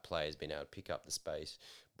about players being able to pick up the space,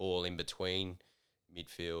 ball in between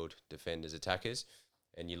midfield, defenders, attackers,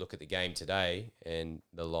 and you look at the game today and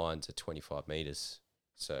the lines are 25 metres.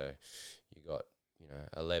 So you got,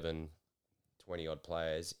 11, 20-odd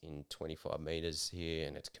players in 25 metres here,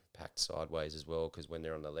 and it's compact sideways as well because when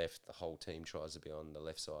they're on the left, the whole team tries to be on the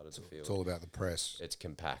left side of the field. It's all about the press. It's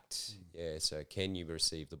compact, yeah. So can you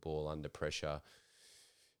receive the ball under pressure?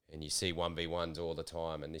 And you see 1v1s all the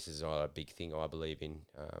time, and this is a big thing I believe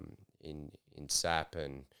in SAP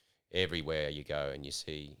and everywhere you go, and you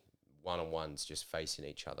see one-on-ones just facing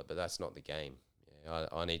each other, but that's not the game.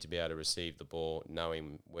 I need to be able to receive the ball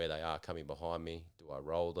knowing where they are coming behind me. Do I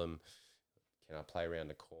roll them? Can I play around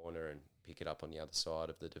the corner and pick it up on the other side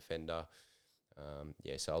of the defender?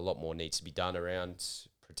 So a lot more needs to be done around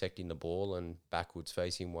protecting the ball and backwards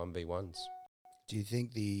facing 1v1s. Do you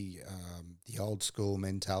think the old school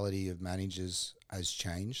mentality of managers has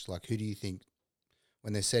changed? Like, who do you think,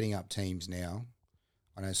 when they're setting up teams now,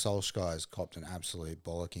 I know Solskjaer's copped an absolute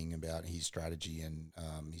bollocking about his strategy and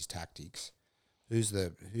his tactics. Who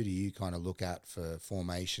do you kind of look at for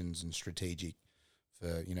formations and strategic?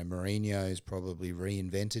 For Mourinho's probably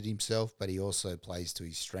reinvented himself, but he also plays to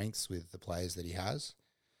his strengths with the players that he has.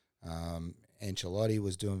 Ancelotti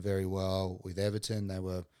was doing very well with Everton. They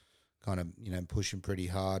were kind of pushing pretty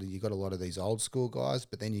hard. You got a lot of these old school guys,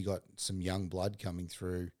 but then you got some young blood coming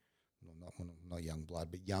through. Well, not young blood,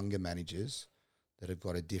 but younger managers that have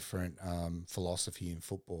got a different philosophy in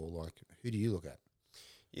football. Like, who do you look at?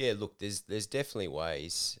 Yeah, look, there's definitely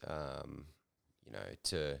ways,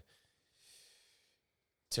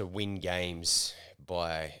 to win games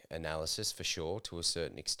by analysis for sure, to a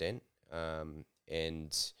certain extent. And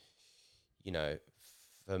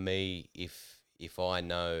for me, if I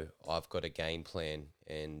know I've got a game plan,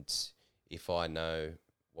 and if I know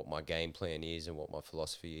what my game plan is and what my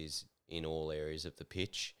philosophy is in all areas of the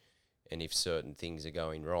pitch, and if certain things are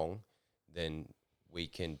going wrong, then we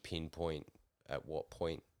can pinpoint at what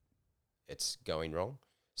point it's going wrong.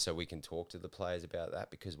 So we can talk to the players about that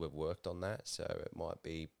because we've worked on that. So it might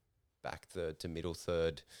be back third to middle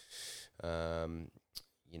third. We're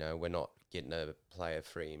not getting a player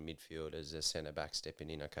free in midfield as a centre back stepping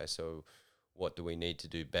in. Okay, so what do we need to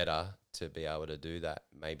do better to be able to do that?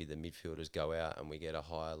 Maybe the midfielders go out and we get a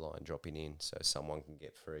higher line dropping in so someone can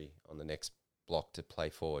get free on the next block to play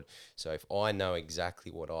forward. So if I know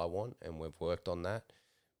exactly what I want and we've worked on that,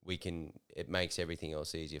 it makes everything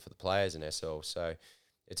else easier for the players and ourselves. So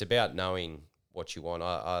it's about knowing what you want.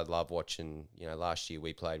 I love watching, last year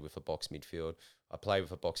we played with a box midfield. I played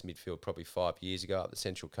with a box midfield probably 5 years ago up the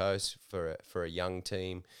Central Coast for a young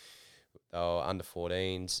team. They were under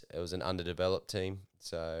 14s. It was an underdeveloped team.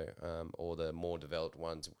 So all the more developed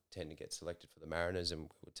ones tend to get selected for the Mariners and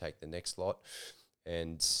would take the next lot.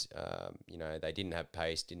 And, they didn't have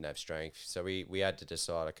pace, didn't have strength. So we had to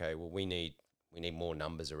decide, okay, well, we need more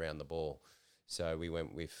numbers around the ball. So we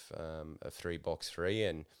went with a 3-box-3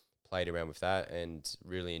 and played around with that and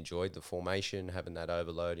really enjoyed the formation, having that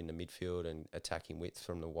overload in the midfield and attacking width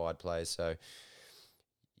from the wide players. So,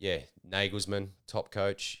 yeah, Nagelsmann, top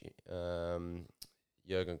coach.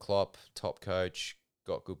 Jurgen Klopp, top coach,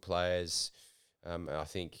 got good players. I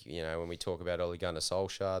think, when we talk about Ole Gunnar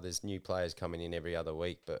Solskjaer, there's new players coming in every other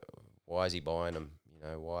week, but why is he buying them?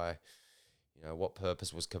 Why? What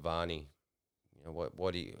purpose was Cavani?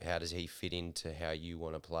 How does he fit into how you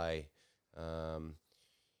want to play?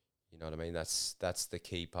 You know what I mean? That's the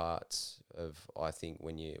key parts of, I think,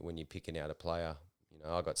 when you're picking out a player.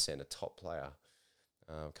 I got sent a top player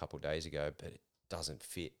a couple of days ago, but it doesn't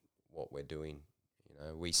fit what we're doing.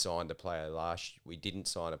 We signed a player we didn't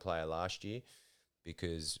sign a player last year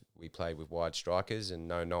because we played with wide strikers and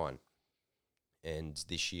no 9. And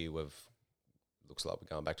this year looks like we're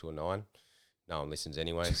going back to a 9. No one listens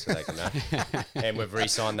anyway, so they can know. And we've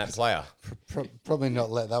re-signed that player. Probably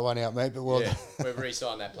not let that one out, mate, but we've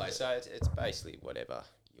re-signed that player. So it's basically whatever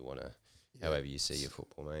you want to, however you see your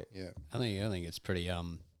football, mate. Yeah. I think it's pretty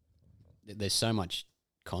there's so much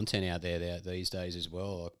content out there these days as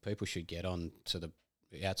well. Like, people should get on to the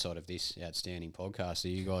outside of this outstanding podcast that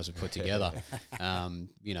you guys have put together.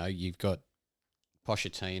 You've got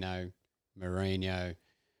Pochettino, Mourinho,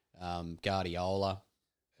 Guardiola,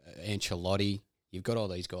 Ancelotti. You've got all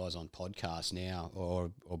these guys on podcasts now,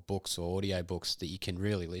 or books or audio books that you can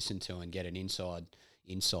really listen to and get an insight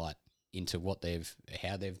into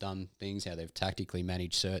how they've done things, how they've tactically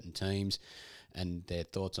managed certain teams, and their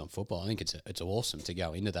thoughts on football. I think it's awesome to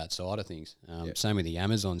go into that side of things. Same with the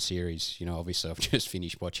Amazon series. Obviously I've just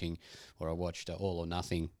finished watching, or I watched All or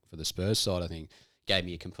Nothing for the Spurs side of things. Gave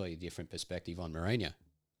me a completely different perspective on Mourinho.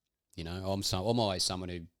 I'm always someone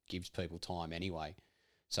who gives people time anyway.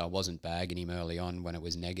 So I wasn't bagging him early on when it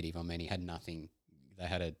was negative. I mean, he had nothing. They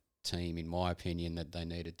had a team, in my opinion, that they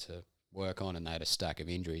needed to work on, and they had a stack of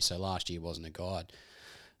injuries. So last year wasn't a guide.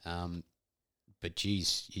 But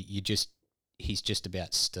geez, he's just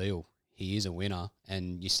about steel. He is a winner,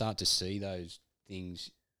 and you start to see those things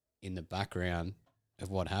in the background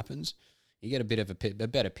of what happens. You get a bit of a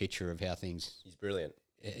better picture of how things. He's brilliant.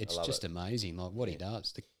 It's just amazing, like what he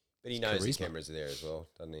does. But he knows the cameras are there as well,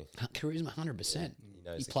 doesn't he? Charisma, 100%.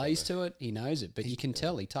 Yeah, he plays to it. He knows it, but you can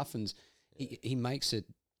tell he toughens. He makes it.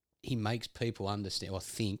 He makes people understand or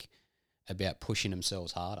think about pushing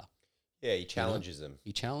themselves harder. Yeah, he challenges them.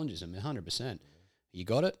 He challenges them 100%. You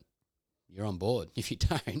got it. You're on board. If you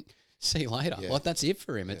don't, see you later. Yeah. Like, that's it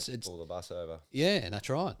for him. Yeah. It's pull the bus over. Yeah, that's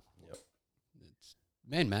right. Yep. It's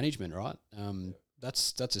man management, right?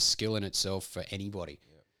 That's a skill in itself for anybody.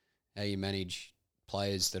 Yep. How you manage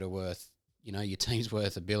players that are worth, your team's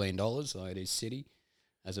worth $1 billion, like it is City.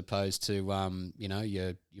 as opposed to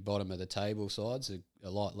your bottom of the table sides are a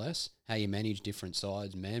lot less. How you manage different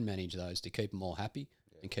sides, manage those to keep them all happy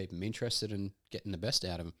and keep them interested and getting the best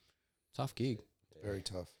out of them. Tough gig. Very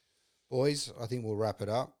tough. Boys, I think we'll wrap it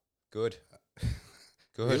up. Good.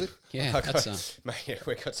 Good. Really? Yeah, that's Mate,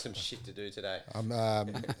 we've got some shit to do today. I'll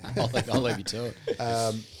leave you to it.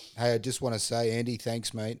 Hey, I just want to say, Andy,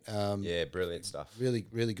 thanks, mate. Yeah, brilliant stuff. Really,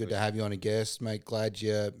 really good to have you on a guest, mate. Glad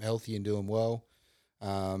you're healthy and doing well.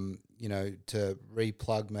 To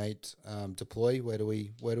replug, mate, Deploy, where do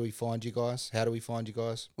we find you guys? How do we find you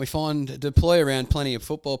guys? We find Deploy around plenty of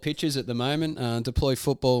football pitches at the moment,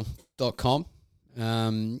 deployfootball.com.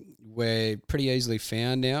 We're pretty easily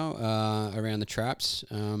found now around the traps.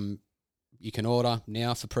 You can order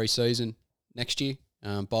now for pre-season next year,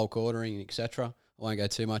 bulk ordering, etc. I won't go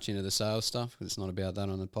too much into the sales stuff because it's not about that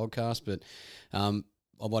on the podcast. But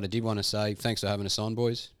what I did want to say, thanks for having us on,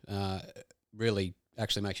 boys. Really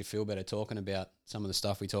actually makes you feel better talking about some of the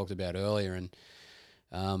stuff we talked about earlier. And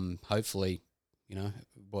hopefully,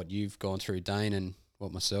 what you've gone through, Dane, and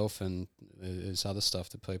what myself and there's other stuff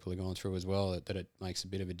that people are going through as well, that it makes a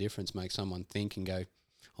bit of a difference, makes someone think and go,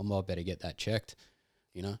 I might better get that checked.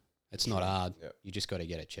 It's not hard. Yep. You just got to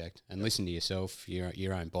get it checked and listen to yourself,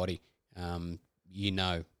 your own body. You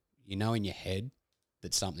know in your head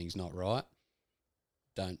that something's not right.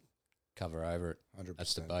 Don't cover over it. 100%.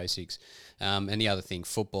 That's the basics. And the other thing,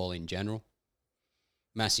 football in general,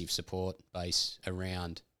 massive support base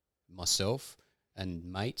around myself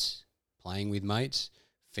and mates, playing with mates,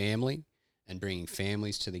 family, and bringing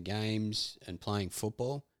families to the games and playing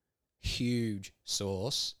football. Huge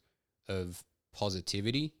source of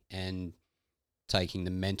positivity and taking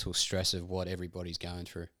the mental stress of what everybody's going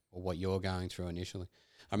through or what you're going through initially.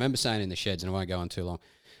 I remember saying in the sheds, and I won't go on too long,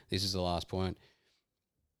 this is the last point,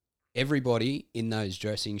 everybody in those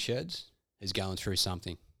dressing sheds is going through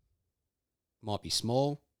something. It might be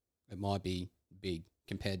small, it might be big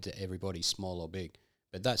compared to everybody's small or big.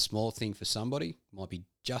 But that small thing for somebody might be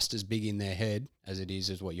just as big in their head as it is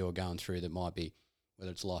as what you're going through that might be,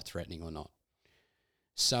 whether it's life-threatening or not.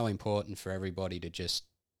 So important for everybody to just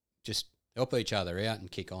help each other out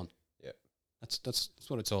and kick on. Yep. That's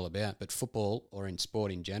what it's all about. But football, or in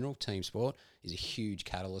sport in general, team sport, is a huge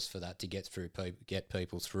catalyst for that to get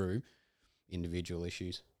people through individual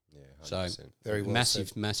issues. Yeah, 100%. So Very well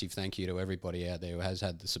massive thank you to everybody out there who has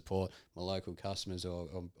had the support. My local customers, or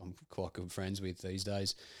I'm quite good friends with these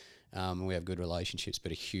days. We have good relationships,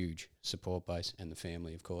 but a huge support base, and the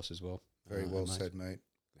family, of course, as well. Very well said, mate.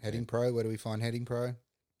 Heading Pro, where do we find Heading Pro?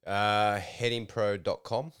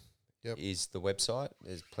 Headingpro.com Yep. is the website.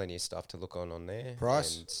 There's plenty of stuff to look on there.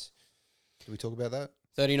 Price? And Do we talk about that?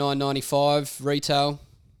 $39.95 retail.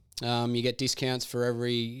 You get discounts for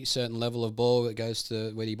every certain level of ball. It goes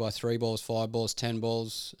to whether you buy 3 balls, 5 balls, 10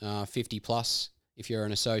 balls, 50 plus. If you're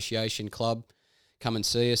an association club, come and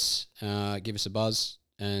see us. Give us a buzz,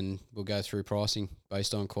 and we'll go through pricing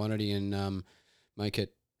based on quantity and make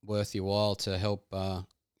it worth your while to help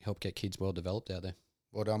get kids well developed out there.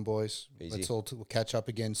 Well done, boys. Easy. We'll catch up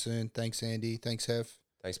again soon. Thanks, Andy. Thanks, Hef.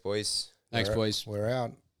 thanks, boys. Thanks, boys. We're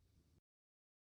out.